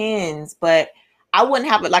depends, but I wouldn't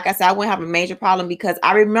have it. Like I said, I wouldn't have a major problem, because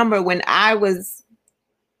I remember when I was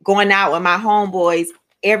going out with my homeboys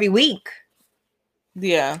every week.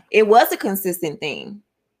 Yeah. It was a consistent thing.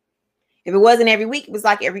 If it wasn't every week, it was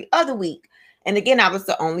like every other week. And again, I was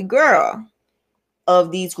the only girl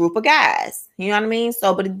of these group of guys. You know what I mean?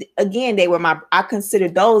 So, but again, I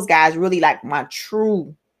considered those guys really like my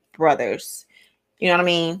true brothers. You know what I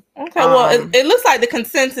mean? Okay. Well, it looks like the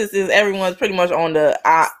consensus is everyone's pretty much on the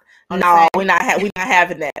no, we're not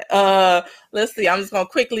having that. Let's see. I'm just gonna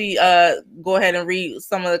quickly go ahead and read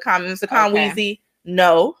some of the comments. Mr. Conweezy,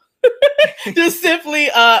 no. Just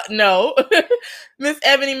simply no. Miss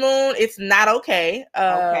Ebony Moon, it's not okay.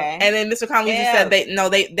 Okay. And then Mr. Conweezy said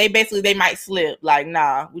they basically they might slip. Like,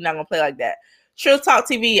 nah, we're not gonna play like that. Truth Talk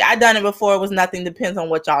TV, I done it before. It was nothing. Depends on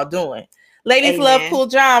what y'all doing. Ladies love Cool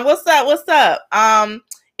John. What's up?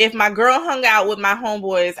 If my girl hung out with my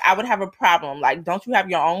homeboys, I would have a problem. Like, don't you have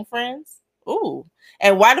your own friends? Ooh.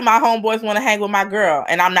 And why do my homeboys want to hang with my girl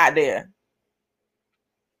and I'm not there?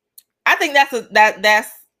 I think that's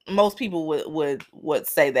most people would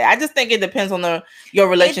say that. I just think it depends on your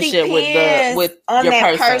relationship with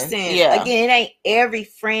your person. Yeah. Again, it ain't every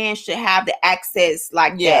friend should have the access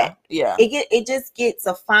like that. Yeah. It just gets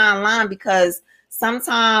a fine line, because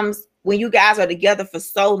sometimes when you guys are together for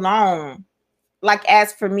so long, like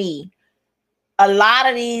as for me, a lot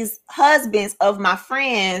of these husbands of my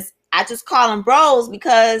friends, I just call them bros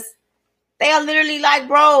because they are literally like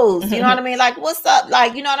bros. You know what I mean? Like, what's up?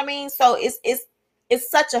 Like, you know what I mean? So it's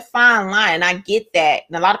such a fine line, and I get that.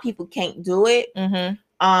 And a lot of people can't do it. A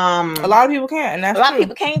lot of people can't, and that's a lot of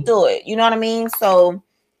people can't do it. You know what I mean? So,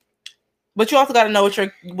 but you also got to know what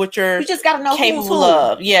you're you just got to know capable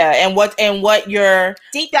of. Yeah, and what you're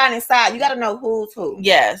deep down inside, you got to know who's who.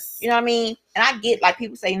 Yes, you know what I mean. And I get like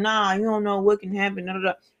people say, "Nah, you don't know what can happen."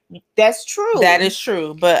 That's true. That is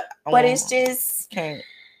true, but it's just can't.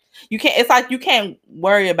 You can't. It's like you can't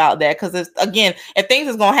worry about that because it's again, if things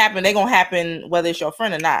is gonna happen, they're gonna happen whether it's your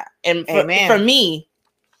friend or not. And for me,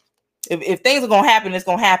 if things are gonna happen, it's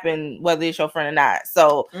gonna happen whether it's your friend or not.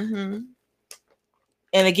 So.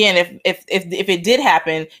 And again, if it did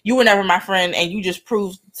happen, you were never my friend, and you just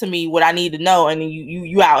proved to me what I need to know, and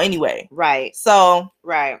you out anyway. Right. So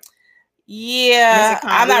right. Yeah,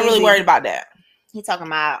 I'm not really worried about that. He talking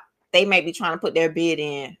about they may be trying to put their bid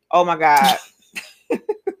in. Oh my God.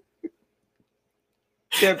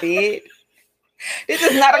 Their bid. This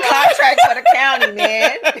is not a contract for the county,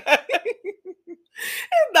 man. It's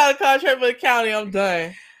not a contract for the county. I'm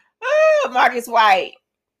done. Oh, Marcus White.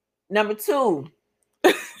 Number 2.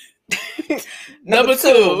 Number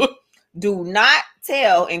two. Do not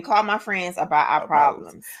tell and call my friends about our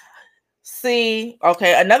problems. See,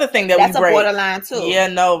 okay, another thing that's a borderline too. Yeah,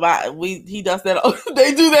 no, he does that.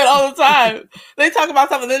 They do that all the time. They talk about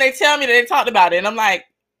something, then they tell me that they talked about it, and I'm like,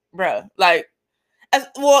 bruh, like,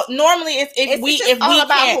 normally if we about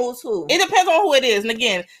can't, who's who. It depends on who it is, and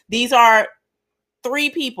again, these are 3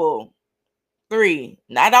 people,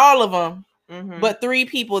 not all of them, but 3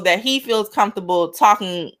 people that he feels comfortable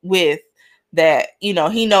talking with. That he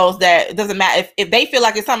knows that it doesn't matter if they feel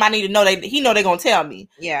like it's something I need to know. He know they're gonna tell me.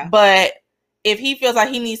 Yeah. But if he feels like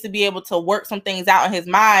he needs to be able to work some things out in his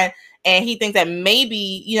mind, and he thinks that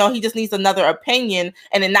maybe he just needs another opinion,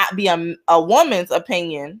 and it not be a woman's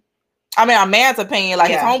opinion. I mean, a man's opinion,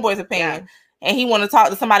 like his homeboy's opinion, and he want to talk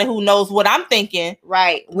to somebody who knows what I'm thinking.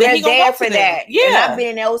 Right. We're there for that. Yeah. And I've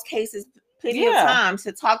been in those cases plenty of times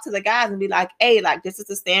to talk to the guys and be like, "Hey, like this is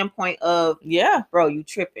the standpoint of bro, you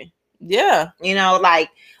tripping." Yeah. Like,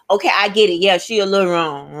 okay, I get it. Yeah, she a little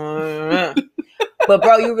wrong. But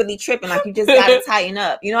bro, you really tripping. Like, you just gotta tighten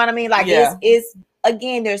up. You know what I mean? Like, it's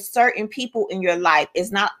again, there's certain people in your life.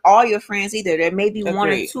 It's not all your friends either. There may be 1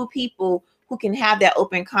 or 2 people who can have that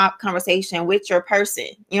open conversation with your person.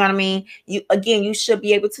 You know what I mean? You should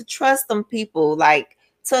be able to trust them people, like,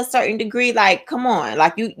 to a certain degree. Like, come on.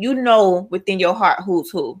 Like, you know within your heart who's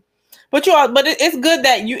who. But it's good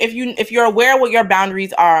that if you're aware what your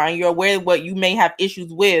boundaries are and you're aware of what you may have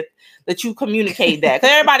issues with, that you communicate that.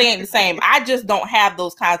 Because everybody ain't the same. I just don't have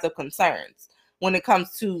those kinds of concerns when it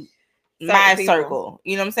comes to my circle.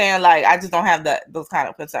 You know what I'm saying? Like, I just don't have those kind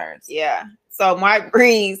of concerns. Yeah. So Mark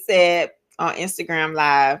Breeze said on Instagram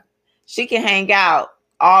Live, she can hang out.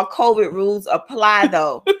 All COVID rules apply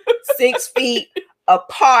though. 6 feet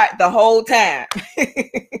apart the whole time.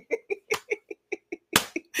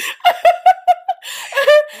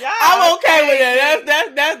 I'm okay with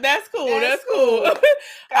that. That's cool. That's cool.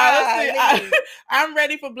 I'm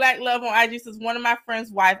ready for Black Love on IG. Says one of my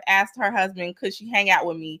friend's wife asked her husband, could she hang out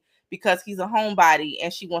with me because he's a homebody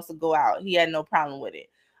and she wants to go out. He had no problem with it.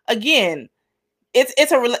 Again, it's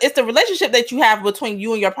the relationship that you have between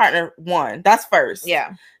you and your partner. One, that's first.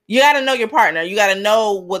 Yeah. You got to know your partner. You got to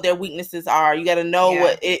know what their weaknesses are. You got to know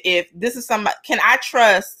what if this is somebody. Can I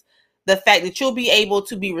trust the fact that you'll be able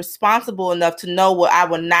to be responsible enough to know what I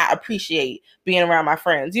would not appreciate being around my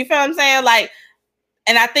friends? You feel what I'm saying? Like,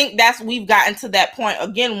 and I think we've gotten to that point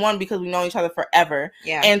again. 1, because we know each other forever.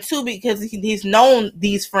 Yeah. And 2, because he's known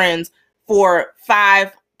these friends for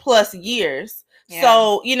 5+ years. Yeah.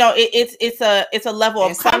 So, it's a level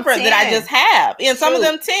of comfort that I just have. And some of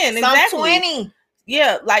them 10, some exactly. 20.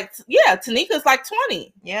 Yeah. Tanika's like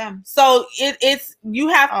 20. Yeah. So it's, you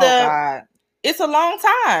have to, God. It's a long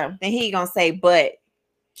time. Then he gonna say, but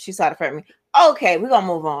she started to hurt me. Okay, we're gonna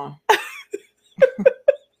move on.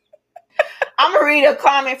 I'm gonna read a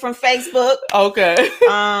comment from Facebook. Okay.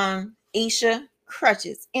 Isha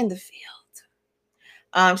Crutches in the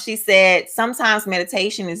field. She said, sometimes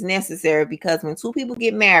meditation is necessary because when 2 people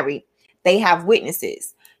get married, they have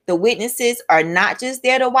witnesses. The witnesses are not just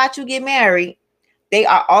there to watch you get married. They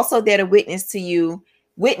are also there to witness to you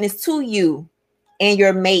and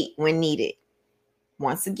your mate when needed.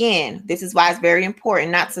 Once again, this is why it's very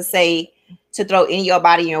important not to say to throw any of your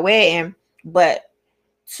body in your wedding, but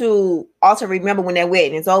to also remember when that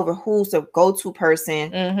wedding is over, who's the go-to person.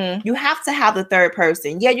 Mm-hmm. You have to have the third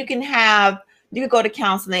person. Yeah, you can go to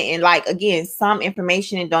counseling, and like, again, some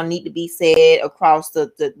information don't need to be said across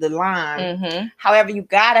the line. Mm-hmm. However,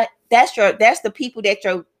 that's the people that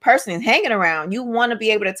your person is hanging around. You want to be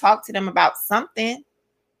able to talk to them about something.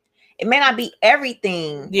 It may not be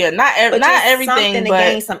everything. Yeah, not everything, something to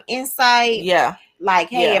gain some insight. Yeah. Like,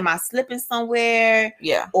 hey, am I slipping somewhere?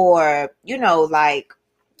 Yeah. Or, like,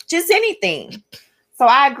 just anything. So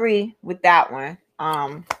I agree with that one.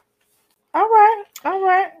 All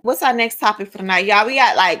right. What's our next topic for tonight? Y'all, we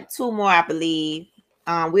got like 2 more, I believe.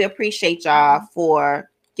 We appreciate y'all for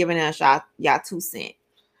giving us y'all 2 cents.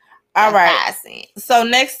 All right. 5 cents. So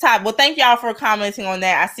next time, well, thank y'all for commenting on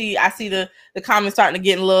that. I see the comments starting to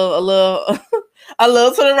get a little a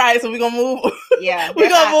little to the right. So we're gonna move. Yeah, we're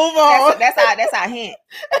gonna move on. That's our hint.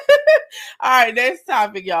 All right, next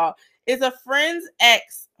topic, y'all. Is a friend's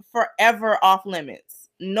ex forever off limits?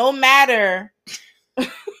 No matter.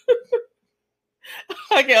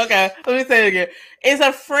 Okay. Let me say it again. Is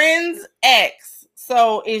a friend's ex?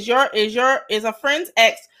 So is a friend's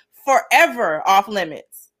ex forever off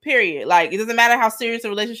limits? Period. Like, it doesn't matter how serious the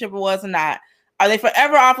relationship was or not. Are they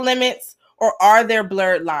forever off limits, or are there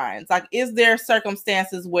blurred lines? Like, is there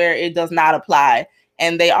circumstances where it does not apply,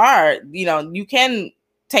 and they are? You can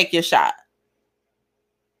take your shot.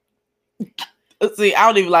 See, I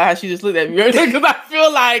don't even like how she just looked at me because I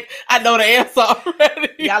feel like I know the answer already.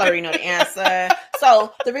 Y'all already know the answer.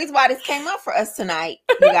 So the reason why this came up for us tonight,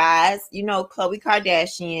 you guys, Khloe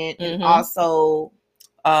Kardashian and also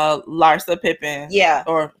Larsa Pippen. Yeah.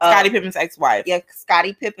 Or Scottie Pippen's ex-wife. Yeah,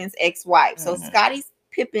 Scottie Pippen's ex-wife. So Scottie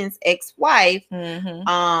Pippen's ex-wife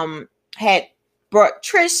had brought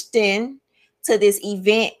Tristan to this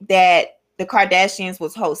event that the Kardashians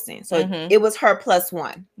was hosting. So it was her plus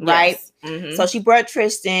one, right? Yes. So she brought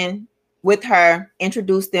Tristan with her,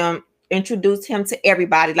 introduced him to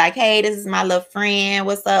everybody. Like, hey, this is my little friend.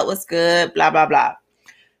 What's up? What's good? Blah, blah, blah.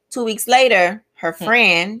 2 weeks later, her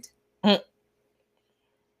friend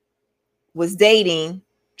was dating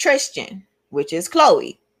Tristan, which is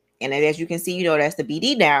Khloe. And as you can see, that's the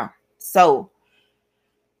BD now. So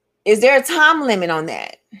is there a time limit on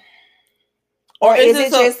that? Or is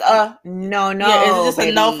it just a no? Yeah, is it just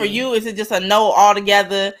a no for you? Is it just a no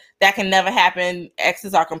altogether? That can never happen.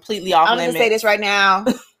 Exes are completely off limits. I'm going to say this right now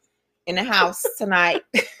in the house tonight.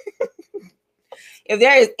 If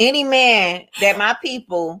there is any man that my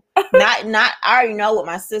people, not I already know what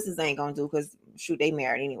my sisters ain't going to do because, shoot, they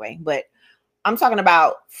married anyway. But I'm talking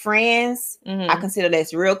about friends. I consider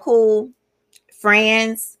that's real cool.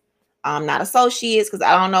 Friends. Not associates, because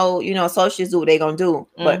I don't know, associates do what they going to do.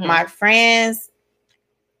 But my friends,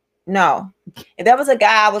 no. If there was a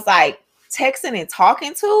guy I was like texting and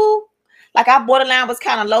talking to, like I borderline was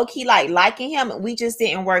kind of low key like liking him, and we just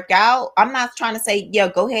didn't work out. I'm not trying to say, yeah,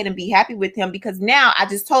 go ahead and be happy with him, because now I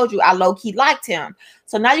just told you I low key liked him.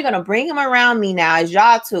 So now you're gonna bring him around me now as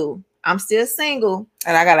y'all two. I'm still single,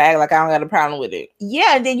 and I gotta act like I don't got a problem with it.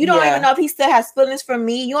 Yeah, and then you don't even know if he still has feelings for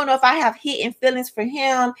me. You don't know if I have hidden feelings for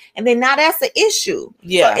him, and then now that's the issue.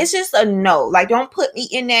 Yeah, so it's just a no. Like, don't put me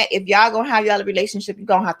in that. If y'all gonna have y'all a relationship, you're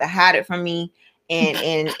gonna have to hide it from me.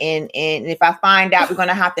 And if I find out, we're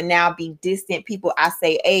gonna have to now be distant people. I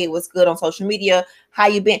say, hey, what's good on social media? How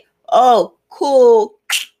you been? Oh, cool.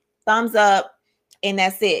 Thumbs up, and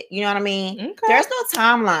that's it. You know what I mean? Okay. There's no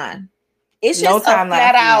timeline. It's just a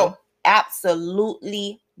flat out.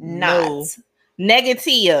 Absolutely not. No.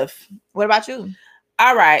 Negative. What about you?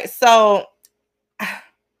 All right. So I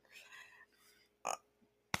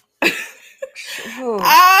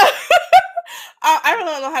really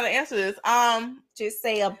don't know how to answer this. Just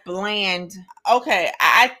say a bland. Okay.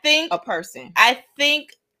 I think a person. I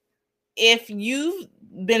think if you've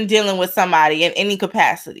been dealing with somebody in any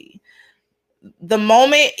capacity, the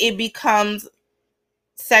moment it becomes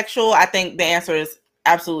sexual, I think the answer is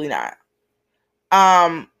absolutely not.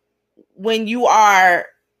 When you are,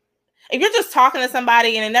 if you're just talking to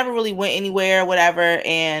somebody and it never really went anywhere, whatever,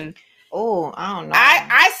 and I don't know.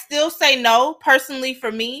 I still say no personally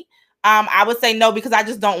for me. I would say no because I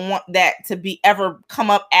just don't want that to be ever come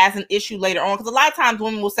up as an issue later on. Because a lot of times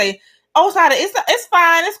women will say, "Oh, it's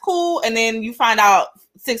fine, it's cool," and then you find out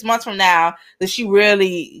 6 months from now that she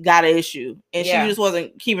really got an issue and she just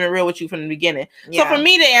wasn't keeping it real with you from the beginning. So for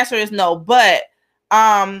me, the answer is no. But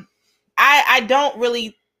I don't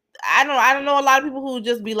really. I don't know a lot of people who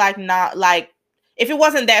just be like, not like, if it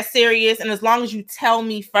wasn't that serious, and as long as you tell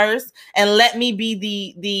me first and let me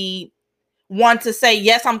be the one to say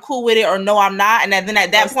yes, I'm cool with it, or no, I'm not, and then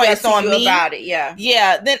at that point it's on me about it.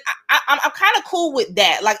 Then I'm kind of cool with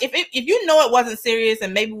that. Like if you know it wasn't serious,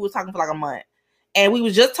 and maybe we were talking for like a month, and we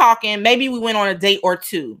was just talking, maybe we went on a date or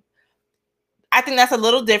two. I think that's a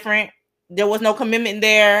little different. There was no commitment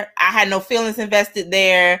there. I had no feelings invested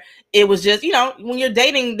there. It was just, when you're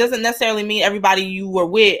dating, doesn't necessarily mean everybody you were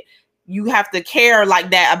with, you have to care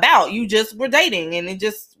like that about. You just were dating, and it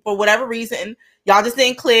just, for whatever reason, y'all just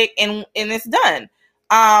didn't click, and it's done.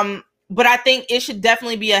 But I think it should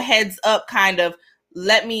definitely be a heads up kind of,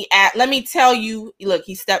 let me tell you, look,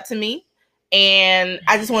 he stepped to me, and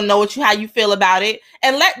I just want to know how you feel about it,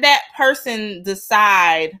 and let that person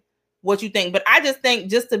decide what you think. But I just think,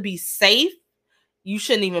 just to be safe, you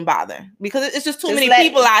shouldn't even bother, because it's just too many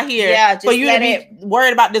people out here for you to be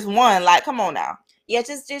worried about this one. Like, come on now. Yeah,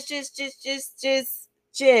 just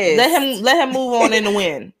let him move on in the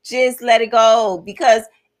wind. Just let it go. Because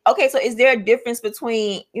okay, so is there a difference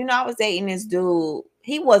between, I was dating this dude,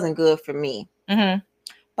 he wasn't good for me, but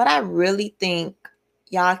I really think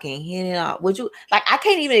y'all can hit it off. Would you like? I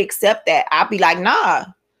can't even accept that. I'd be like, nah,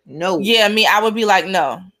 no. Yeah, I would be like,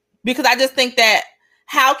 no, because I just think that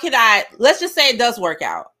how could I? Let's just say it does work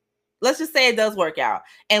out.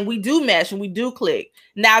 And we do mesh and we do click.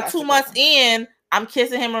 Now, that's 2 months in, I'm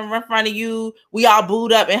kissing him in front of you. We all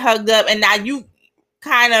booed up and hugged up, and now you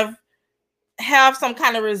kind of have some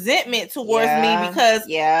kind of resentment towards me because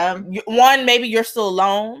one, maybe you're still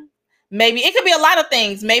alone. Maybe it could be a lot of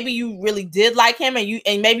things. Maybe you really did like him,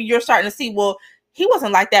 and maybe you're starting to see, well, he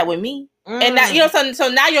wasn't like that with me. And now so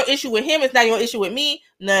now your issue with him is now your issue with me.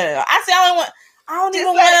 No. I say I don't even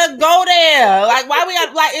want to go there. Like, why we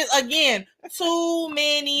got like it, again? Too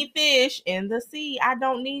many fish in the sea. I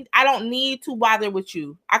don't need to bother with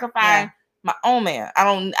you. I can find my own man. You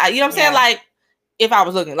know what I'm saying? Like, if I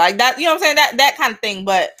was looking like that, you know what I'm saying? That kind of thing.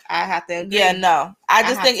 But I have to agree. Yeah, no. I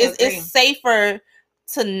just think it's safer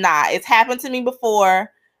to not. It's happened to me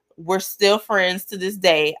before. We're still friends to this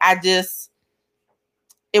day.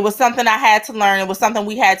 It was something I had to learn. It was something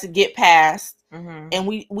we had to get past. And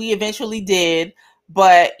we eventually did.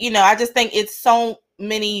 But, I just think it's so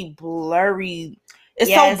many blurry.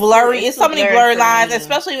 It's so blurry. It's so many blurry lines,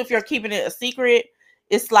 especially if you're keeping it a secret.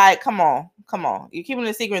 It's like, come on. You're keeping it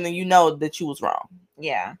a secret and then you know that you was wrong.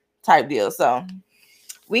 Yeah. Type deal. So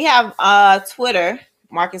we have Twitter.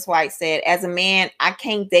 Marcus White said, as a man, I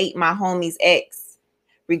can't date my homie's ex.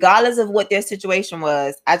 Regardless of what their situation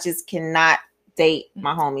was, I just cannot date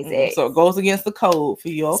my homie's ex. So it goes against the code for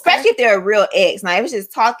you. Okay? Especially if they're a real ex. Now, if it's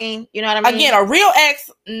just talking, you know what I mean? Again, a real ex,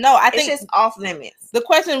 no, I think it's just off limits. The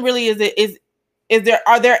question really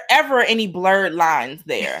are there ever any blurred lines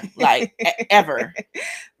there? Like, ever?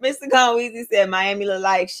 Mr. Conweezy said Miami look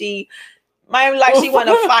like she want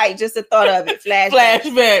to fight, just the thought of it.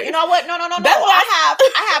 Flashback. You know what? No.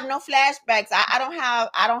 I have no flashbacks.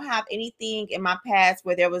 I don't have anything in my past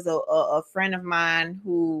where there was a friend of mine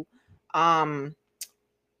who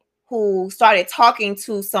started talking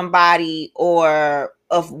to somebody or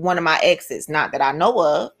of one of my exes. Not that I know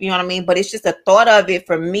of, you know what I mean? But it's just a thought of it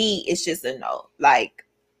for me. It's just a no. Like,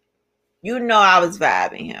 I was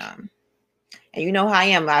vibing him. And you know how I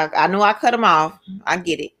am. I know I cut him off. I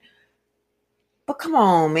get it. But come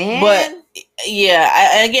on, man. But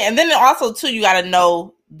yeah, and then also too, you got to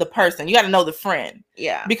know the person. You got to know the friend.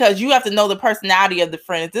 Yeah. Because you have to know the personality of the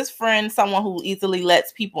friend. Is this friend someone who easily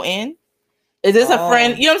lets people in? Is this a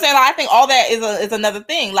friend? You know what I'm saying? Like, I think all that is another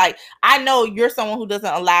thing. Like, I know you're someone who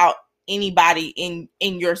doesn't allow anybody in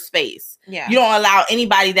your space. Yeah. You don't allow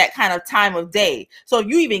anybody that kind of time of day. So if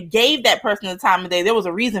you even gave that person the time of day, there was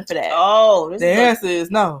a reason for that. Oh, the answer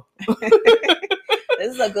is no.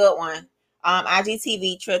 This is a good one.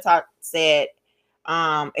 IGTV Trill Talk said,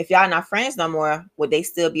 if y'all not friends no more, would they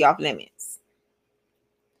still be off limits?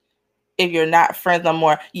 If you're not friends no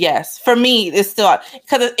more, yes. For me, it's still,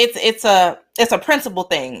 because it's a principle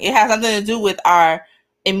thing. It has nothing to do with our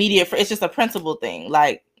immediate. It's just a principle thing.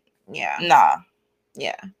 Like, nah,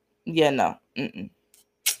 no. Mm-mm.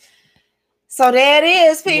 So there it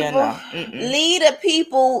is, people. Leave the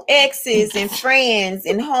people, exes and friends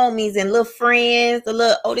and homies and little friends.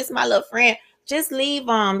 This is my little friend. Just leave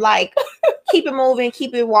them. Like, keep it moving,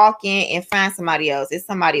 keep it walking, and find somebody else. It's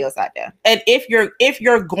somebody else out there. And if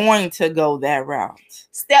you're going to go that route,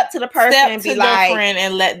 step to the person and be like, friend,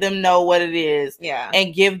 and let them know what it is. Yeah,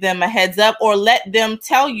 and give them a heads up, or let them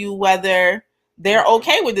tell you whether they're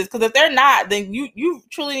okay with this. Because if they're not, then you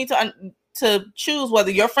truly need to choose whether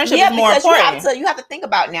your friendship is more important. You have to think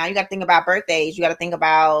about now. You got to think about birthdays. You got to think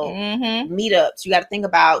about meetups. You got to think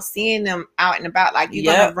about seeing them out and about. Like,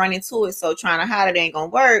 you're gonna run into it. So trying to hide it ain't gonna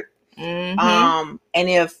work. And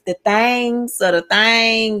if the things or the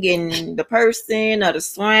thing and the person or the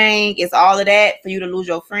swing is all of that for you to lose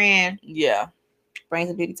your friend, brings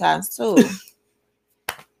the beauty times too.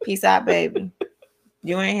 Peace out, baby.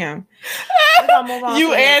 You and him. We're gonna move on.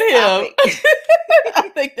 You and him. I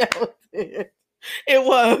think that was it. It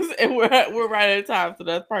was, and we're right out of time, so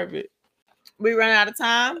that's perfect. We run out of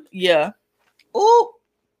time. Yeah. Ooh.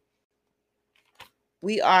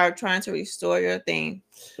 We are trying to restore your thing.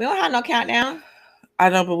 We don't have no countdown. I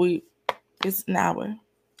know, but it's an hour.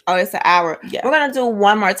 Oh, it's an hour. Yeah. We're gonna do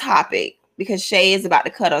one more topic because Shay is about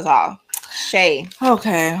to cut us off. Shay.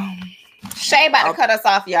 Okay. Shay about to cut us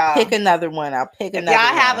off, y'all. Pick another one. I'll pick another one.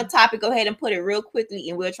 Y'all have a topic, go ahead and put it real quickly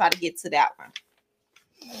and we'll try to get to that one.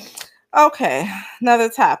 Okay. Another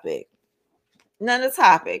topic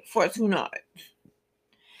for tonight.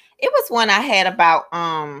 It was one I had about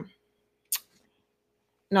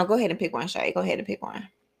no, go ahead and pick one, Shay. Go ahead and pick one.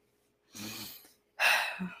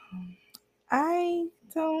 I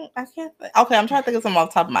can't think. Okay, I'm trying to think of something off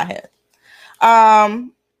the top of my head.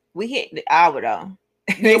 We hit the hour though.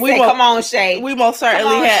 Yeah, come on, Shay. We most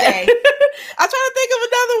certainly have. I'm trying to think of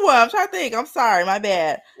another one. I'm trying to think. I'm sorry, my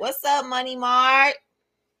bad. What's up, Money Mart?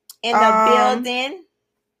 In the building.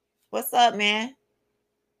 What's up, man?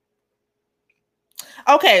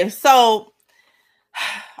 Okay, so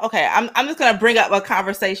I'm just gonna bring up a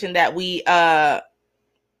conversation that we I'm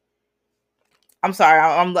sorry,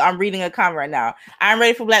 I'm reading a comment right now. I'm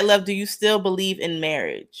ready for Black Love. Do you still believe in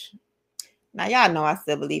marriage? Now y'all know I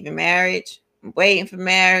still believe in marriage. I'm waiting for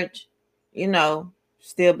marriage. You know,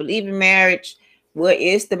 still believe in marriage. What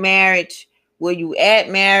is the marriage? Where you at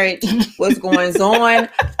marriage? What's going on?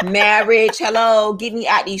 Marriage. Hello, get me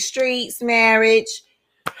out these streets. Marriage.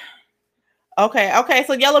 Okay.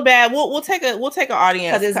 So Yellow Bad, we'll take an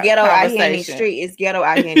audience because it's ghetto out here in these streets. It's ghetto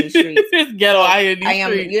out here in these streets. It's ghetto out here in these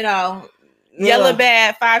streets. You know, Yellow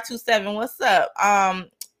Bad 527. What's up?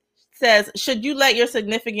 Says, should you let your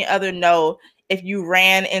significant other know if you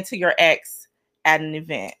ran into your ex at an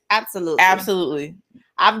event? Absolutely.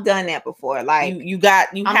 I've done that before. Like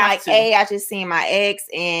I'm like, hey, I just seen my ex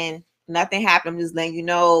and nothing happened. I'm just letting you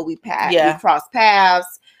know we crossed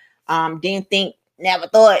paths. Never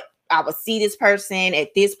thought I would see this person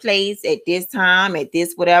at this place, at this time, at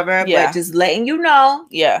this whatever. Yeah. But just letting you know.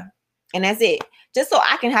 Yeah. And that's it. Just so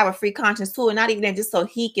I can have a free conscience too. And not even that, just so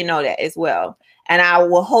he can know that as well. And I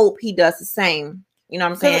will hope he does the same. You know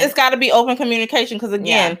what I'm saying? It's got to be open communication. Because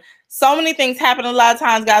again, so many things happen a lot of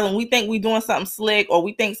times, guys, when we think we're doing something slick or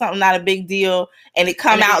we think something not a big deal, and it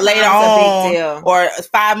come out later on or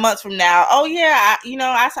 5 months from now. Oh yeah,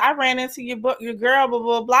 I ran into your girl, blah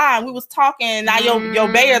blah blah, and we was talking. And now your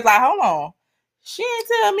bae's like, hold on, she ain't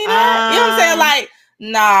tell me that. You know what I'm saying? Like,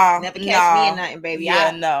 nah, never catch me in nothing, baby.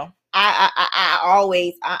 Yeah, no.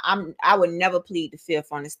 I would never plead the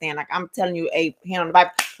fifth on the stand. Like I'm telling you, a hand on the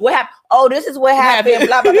Bible. What happened? Oh, this is what happened.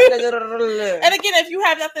 Blah, blah, blah, blah, blah, blah, blah. And again,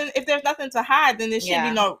 if there's nothing to hide, then there should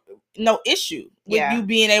be no issue with you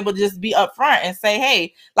being able to just be upfront and say,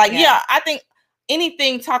 hey, like, I think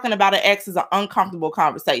anything talking about an ex is an uncomfortable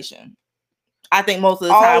conversation. I think most of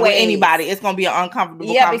the time with anybody, it's going to be an uncomfortable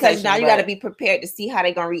conversation. Yeah, because now you got to be prepared to see how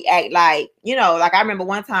they're going to react. Like, like I remember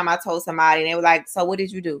one time I told somebody and they were like, so what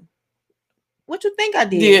did you do? What you think I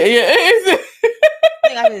did? Yeah.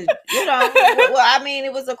 Well, I mean,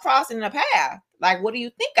 it was a crossing the path. Like, what do you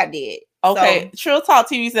think I did? Okay, so, Trill Talk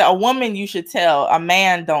TV said, a woman you should tell, a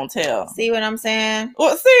man don't tell. See what I'm saying?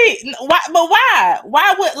 Well, see, why? But why?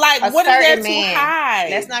 Why would, like, what is there to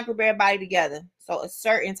hide? Let's not group everybody together. So a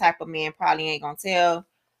certain type of man probably ain't gonna tell,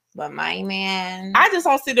 but my man, I just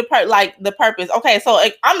don't see the purpose. Okay, so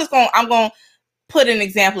I'm gonna put an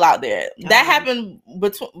example out there that happened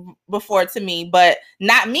before to me, but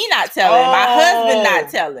not telling, my husband not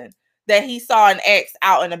telling that he saw an ex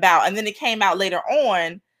out and about, and then it came out later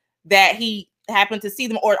on that he happened to see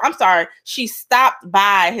them, or I'm sorry, she stopped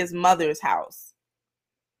by his mother's house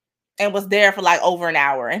and was there for like over an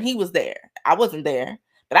hour, and he was there. I wasn't there.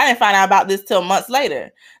 But I didn't find out about this till months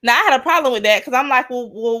later. Now I had a problem with that because I'm like,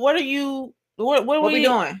 well, what are you? What we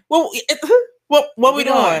doing? What we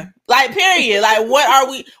doing? Like, period. Like,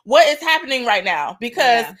 what is happening right now?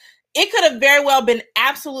 Because it could have very well been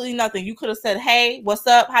absolutely nothing. You could have said, hey, what's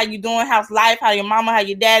up? How you doing? How's life? How your mama? How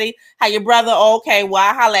your daddy? How your brother? Oh, okay, well,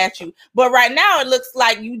 I'll holler at you. But right now it looks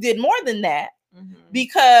like you did more than that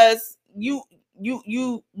because you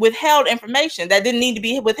withheld information that didn't need to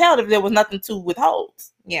be withheld if there was nothing to withhold.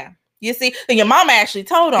 Yeah. You see, and your mama actually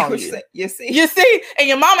told on you. You see, and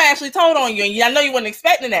your mama actually told on you, and I know you weren't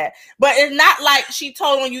expecting that, but it's not like she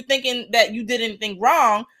told on you thinking that you did anything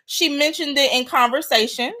wrong. She mentioned it in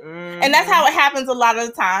conversation, and that's how it happens a lot of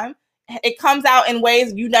the time. It comes out in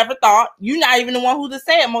ways you never thought. You're not even the one who to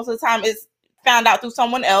say it most of the time. It's found out through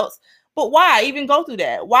someone else. But why even go through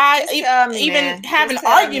that? Why even have an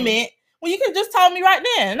argument when you could just tell me right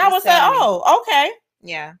then? And I would say, oh, okay.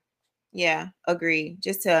 Yeah, agree.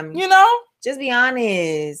 Just tell me. Just be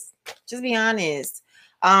honest.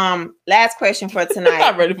 Last question for tonight.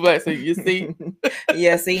 I'm ready for that. So you see,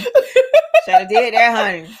 see, should have did that,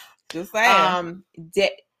 honey. Just saying.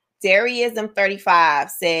 Dariism35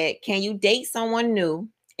 said, "Can you date someone new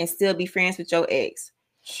and still be friends with your ex?"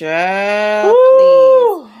 Sure,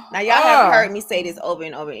 please. Now y'all have heard me say this over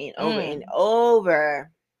and over and over and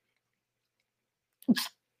over.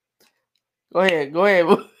 Go ahead.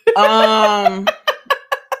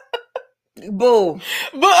 Boo.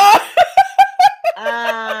 But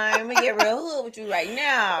Let me get real hood with you right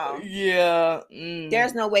now. Yeah.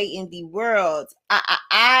 There's no way in the world.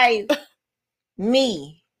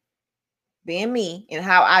 Me, being me, and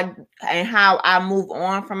how I move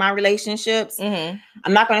on from my relationships. Mm-hmm.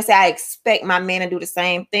 I'm not gonna say I expect my man to do the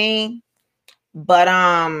same thing, but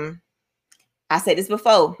I said this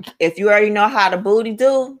before. If you already know how the booty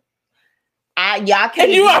do, y'all can't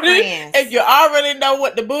be friends. If you already know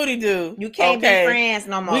what the booty do, you can't be friends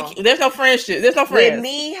no more. There's no friendship. There's no friends. With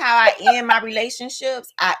me, how I end my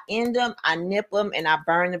relationships, I end them, I nip them, and I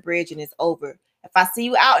burn the bridge, and it's over. If I see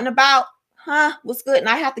you out and about, what's good? And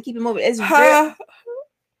I have to keep it moving. It's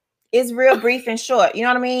real brief and short. You know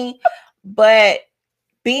what I mean? But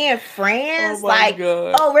being friends,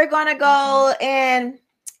 we're gonna go and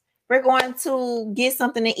we're going to get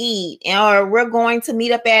something to eat, or we're going to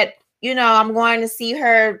meet up at, I'm going to see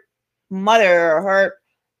her mother or her.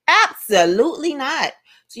 Absolutely not.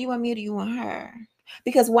 So you want me or do you want her?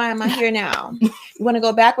 Because why am I here now? You want to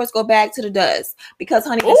go backwards? Go back to the dust. Because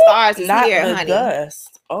honey, the stars is not here, honey.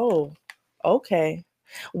 Dust. Oh, okay.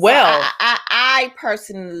 Well, so I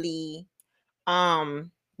personally,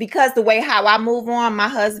 because the way how I move on, my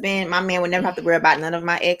husband, my man would never have to worry about none of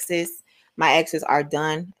my exes. My exes are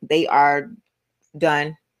done. They are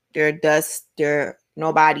done. They're dust. They're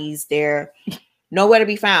nobodies. They're nowhere to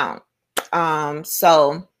be found.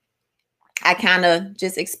 So I kind of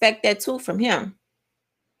just expect that too from him.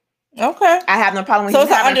 Okay. I have no problem with him. So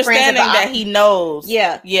it's an understanding that he knows.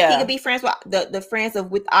 Yeah. He could be friends with the friends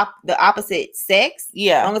with the opposite sex.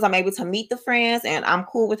 Yeah. As long as I'm able to meet the friends and I'm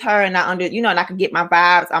cool with her and and I can get my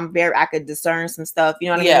vibes. I could discern some stuff. You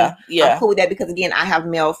know what I mean? Yeah. I'm cool with that because again, I have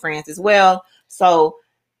male friends as well. So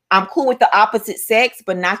I'm cool with the opposite sex,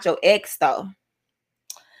 but not your ex though.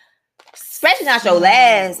 Especially not your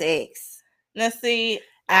last ex. Now see,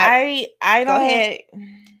 I don't. Go ahead.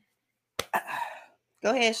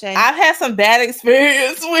 Go ahead, Shay. I've had some bad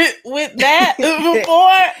experience with that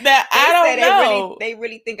before that I don't know. They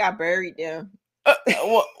really think I buried them.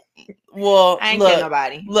 Well, I ain't kill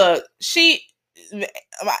nobody. Look,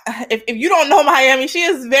 if you don't know Miami, she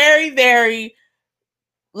is very, very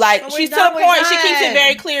she's to the point. She keeps it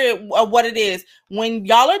very clear of what it is. When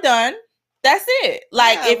y'all are done, that's it.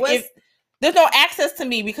 If there's no access to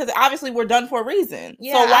me because obviously we're done for a reason.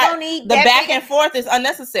 Yeah, so I don't need the back and forth is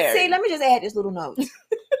unnecessary. See, let me just add this little note.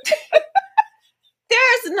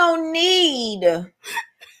 There's no need.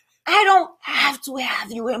 I don't have to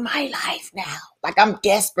have you in my life now. I'm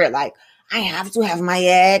desperate. I have to have my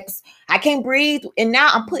ex. I can't breathe. And now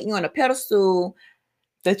I'm putting you on a pedestal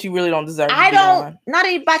that you really don't deserve. Not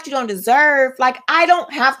even about you don't deserve. I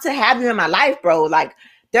don't have to have you in my life, bro.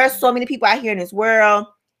 There's so many people out here in this world.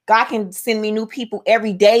 God can send me new people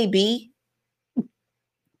every day, B.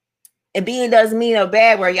 And B doesn't mean a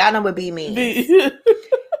bad word. Y'all know what B means.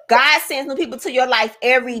 God sends new people to your life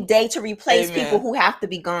every day to replace people who have to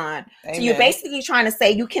be gone. Amen. So you're basically trying to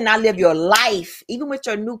say you cannot live your life, even with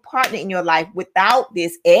your new partner in your life, without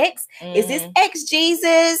this ex. Mm-hmm. Is this ex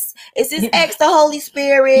Jesus? Is this ex the Holy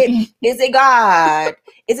Spirit? Is it God?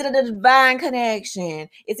 Is it a divine connection?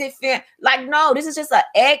 Is it fair? No, this is just an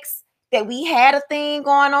ex that we had a thing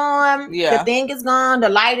going on. Yeah. The thing is gone. The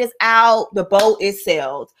light is out. The boat is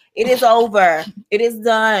sailed. It is over. It is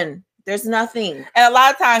done. There's nothing. And a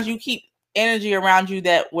lot of times you keep energy around you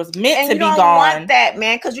that was meant to be gone. You don't want that,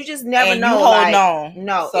 man, because you just never know. You hold on.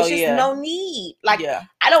 No, so, it's just no need. I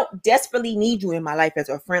don't desperately need you in my life as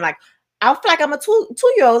a friend. I feel like I'm a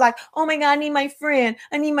two-year-old. Oh my God, I need my friend.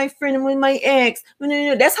 I need my friend with my ex.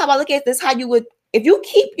 No. That's how I look at this. How you would, if you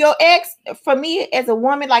keep your ex, for me as a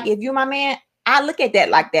woman, if you're my man, I look at that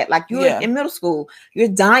like that. You're in middle school. You're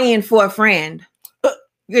dying for a friend.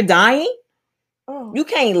 You're dying. Oh. You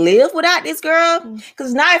can't live without this girl.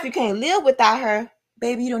 Because now if you can't live without her,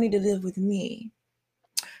 baby, you don't need to live with me.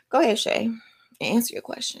 Go ahead, Shay. Answer your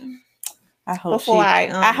question. I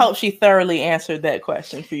hope she thoroughly answered that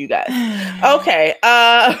question for you guys. Okay.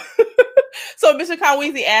 So Mr.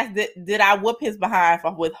 Conweezy asked, did I whoop his behind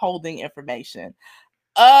for withholding information?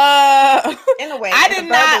 In a way, I did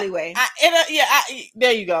not. Verbally way.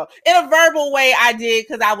 There you go. In a verbal way, I did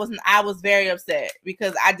because I was very upset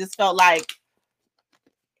because I just felt like,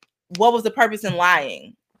 what was the purpose in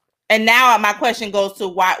lying? And now my question goes to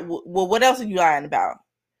why? Well, what else are you lying about?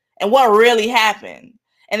 And what really happened?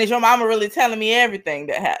 And is your mama really telling me everything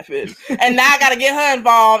that happened? And now I got to get her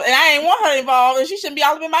involved, and I ain't want her involved, and she shouldn't be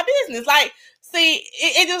all up in my business. See,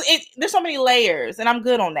 there's so many layers, and I'm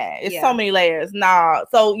good on that. It's so many layers. Nah.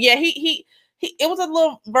 So yeah, he it was a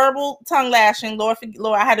little verbal tongue lashing. Lord,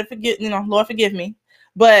 I had to forget. Lord forgive me.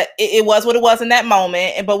 But it was what it was in that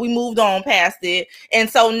moment. But we moved on past it, and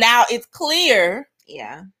so now it's clear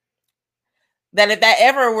Yeah. That if that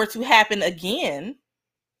ever were to happen again,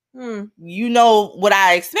 you know what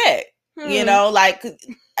I expect. You know, like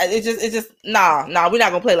it's just nah, we're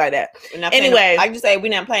not gonna play like that. Anyway, like you say,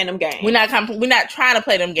 we're not playing them games. We're not trying to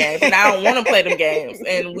play them games, and I don't want to play them games,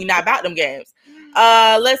 and we're not about them games.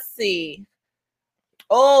 Let's see.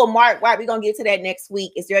 Oh, Mark White, we're gonna get to that next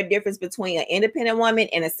week. Is there a difference between an independent woman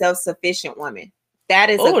and a self-sufficient woman?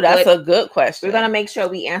 That's a good question. We're gonna make sure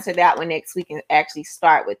we answer that one next week and actually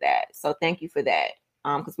start with that. So thank you for that.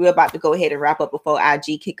 Because we're about to go ahead and wrap up before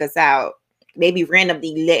IG kick us out. Maybe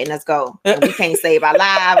randomly letting us go. And we can't save our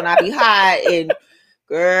lives and I be hot and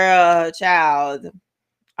girl, child.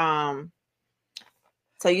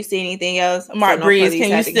 So you see anything else? Mark Breeze,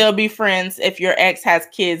 can you still be friends if your ex has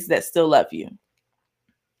kids that still love you?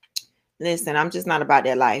 Listen, I'm just not about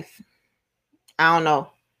that life. I don't know.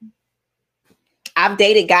 I've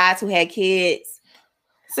dated guys who had kids.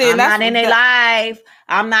 See, I'm not in their life.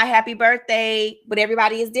 I'm not happy birthday, but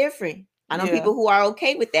everybody is different. I know people who are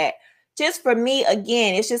okay with that. Just for me,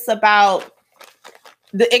 again, it's just about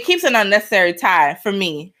it keeps an unnecessary tie for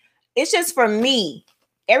me. It's just for me.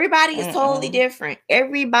 Everybody is totally different.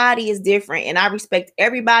 Everybody is different, and I respect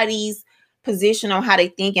everybody's position on how they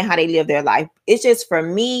think and how they live their life. It's just for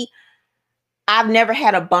me. I've never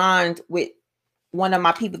had a bond with one of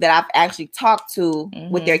my people that I've actually talked to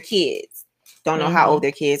with their kids. Don't know how old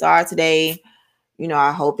their kids are today. You know,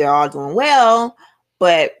 I hope they're all doing well,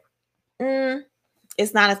 but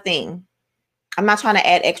it's not a thing. I'm not trying to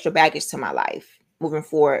add extra baggage to my life moving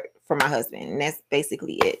forward for my husband. And that's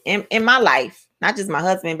basically it. In my life, not just my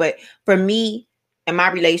husband, but for me and my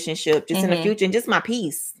relationship, just in the future, and just my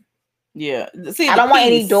peace. Yeah. See, I don't want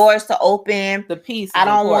any doors to open. The peace. I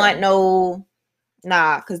don't want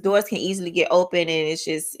because doors can easily get open and it's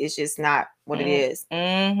just not what it is.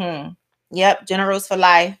 Yep, generals for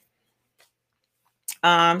life.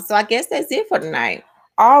 So I guess that's it for tonight.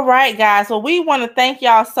 All right, guys. Well, we want to thank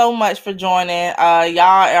y'all so much for joining. Y'all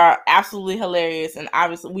are absolutely hilarious, and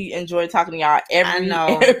obviously we enjoy talking to y'all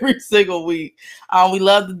every single week. We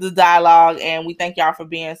love the dialogue, and we thank y'all for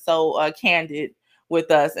being so candid with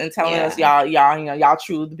us and telling us y'all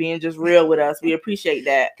truth, being just real with us. We appreciate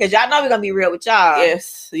that, because y'all know we're gonna be real with y'all.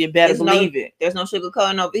 Yes, you better believe it. There's no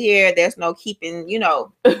sugarcoating over here. There's no keeping.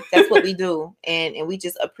 That's what we do, and we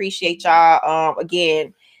just appreciate y'all.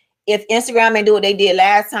 Again, if Instagram ain't do what they did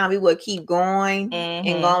last time, we would keep going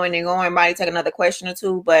and going and going. Might take another question or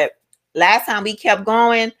two, but last time we kept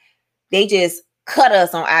going, they just cut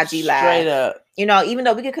us on IG Live. Straight up. Even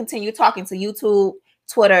though we could continue talking to YouTube,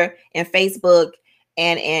 Twitter, and Facebook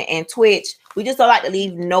and Twitch, we just don't like to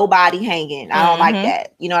leave nobody hanging. I don't like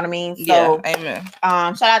that. You know what I mean? So, amen.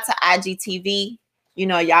 Shout out to IGTV.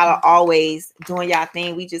 Y'all are always doing y'all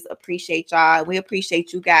thing. We just appreciate y'all. We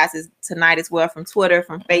appreciate you guys tonight as well, from Twitter,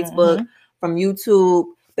 from Facebook, from YouTube.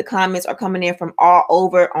 The comments are coming in from all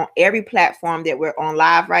over on every platform that we're on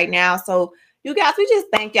live right now. So you guys, we just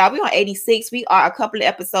thank y'all. We're on 86. We are a couple of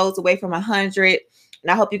episodes away from 100. And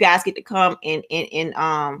I hope you guys get to come and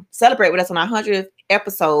celebrate with us on our 100th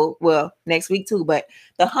episode. Well, next week too, but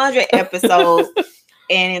the 100th episode.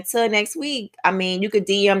 And until next week, you could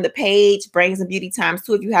DM the page, Brains and Beauty Times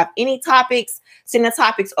 2. If you have any topics, send the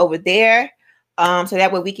topics over there. So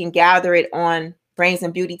that way we can gather it on Brains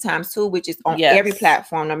and Beauty Times 2, which is on every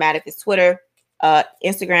platform, no matter if it's Twitter,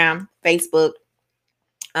 Instagram, Facebook,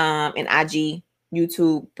 and IG,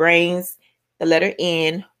 YouTube, Brains, the letter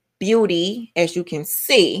N, Beauty, as you can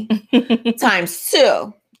see, times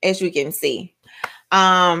 2, as you can see.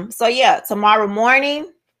 So tomorrow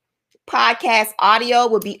morning, podcast audio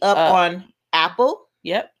will be up on Apple,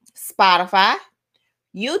 Spotify,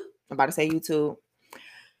 I'm about to say YouTube.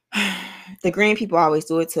 The green people always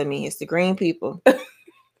do it to me. It's the green people.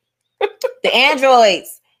 The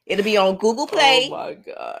Androids. It'll be on Google Play. Oh my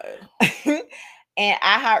God. And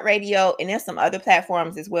iHeartRadio, and there's some other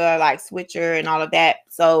platforms as well, like Switcher and all of that.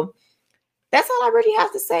 So that's all I really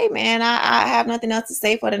have to say, man. I have nothing else to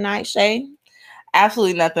say for tonight, Shay.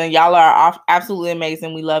 Absolutely nothing. Y'all are absolutely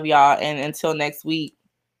amazing. We love y'all. And until next week,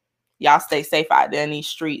 y'all stay safe out there in these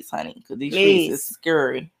streets, honey. Because these streets is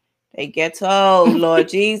scary. They ghetto, Lord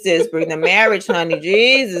Jesus. Bring the marriage, honey.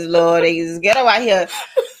 Jesus, Lord. They just ghetto out here.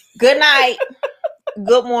 Good night.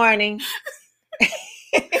 Good morning.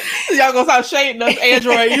 Y'all gonna start shading us,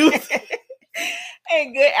 Android youth.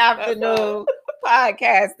 And good afternoon,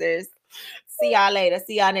 podcasters. See y'all later.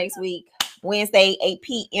 See y'all next week. Wednesday, 8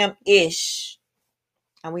 p.m.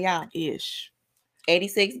 And we out.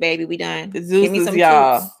 86, baby. We done. Deuces, give me some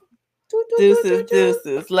y'all. Deuces.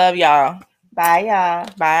 Deuces. Love y'all. Bye, y'all.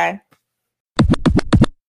 Bye.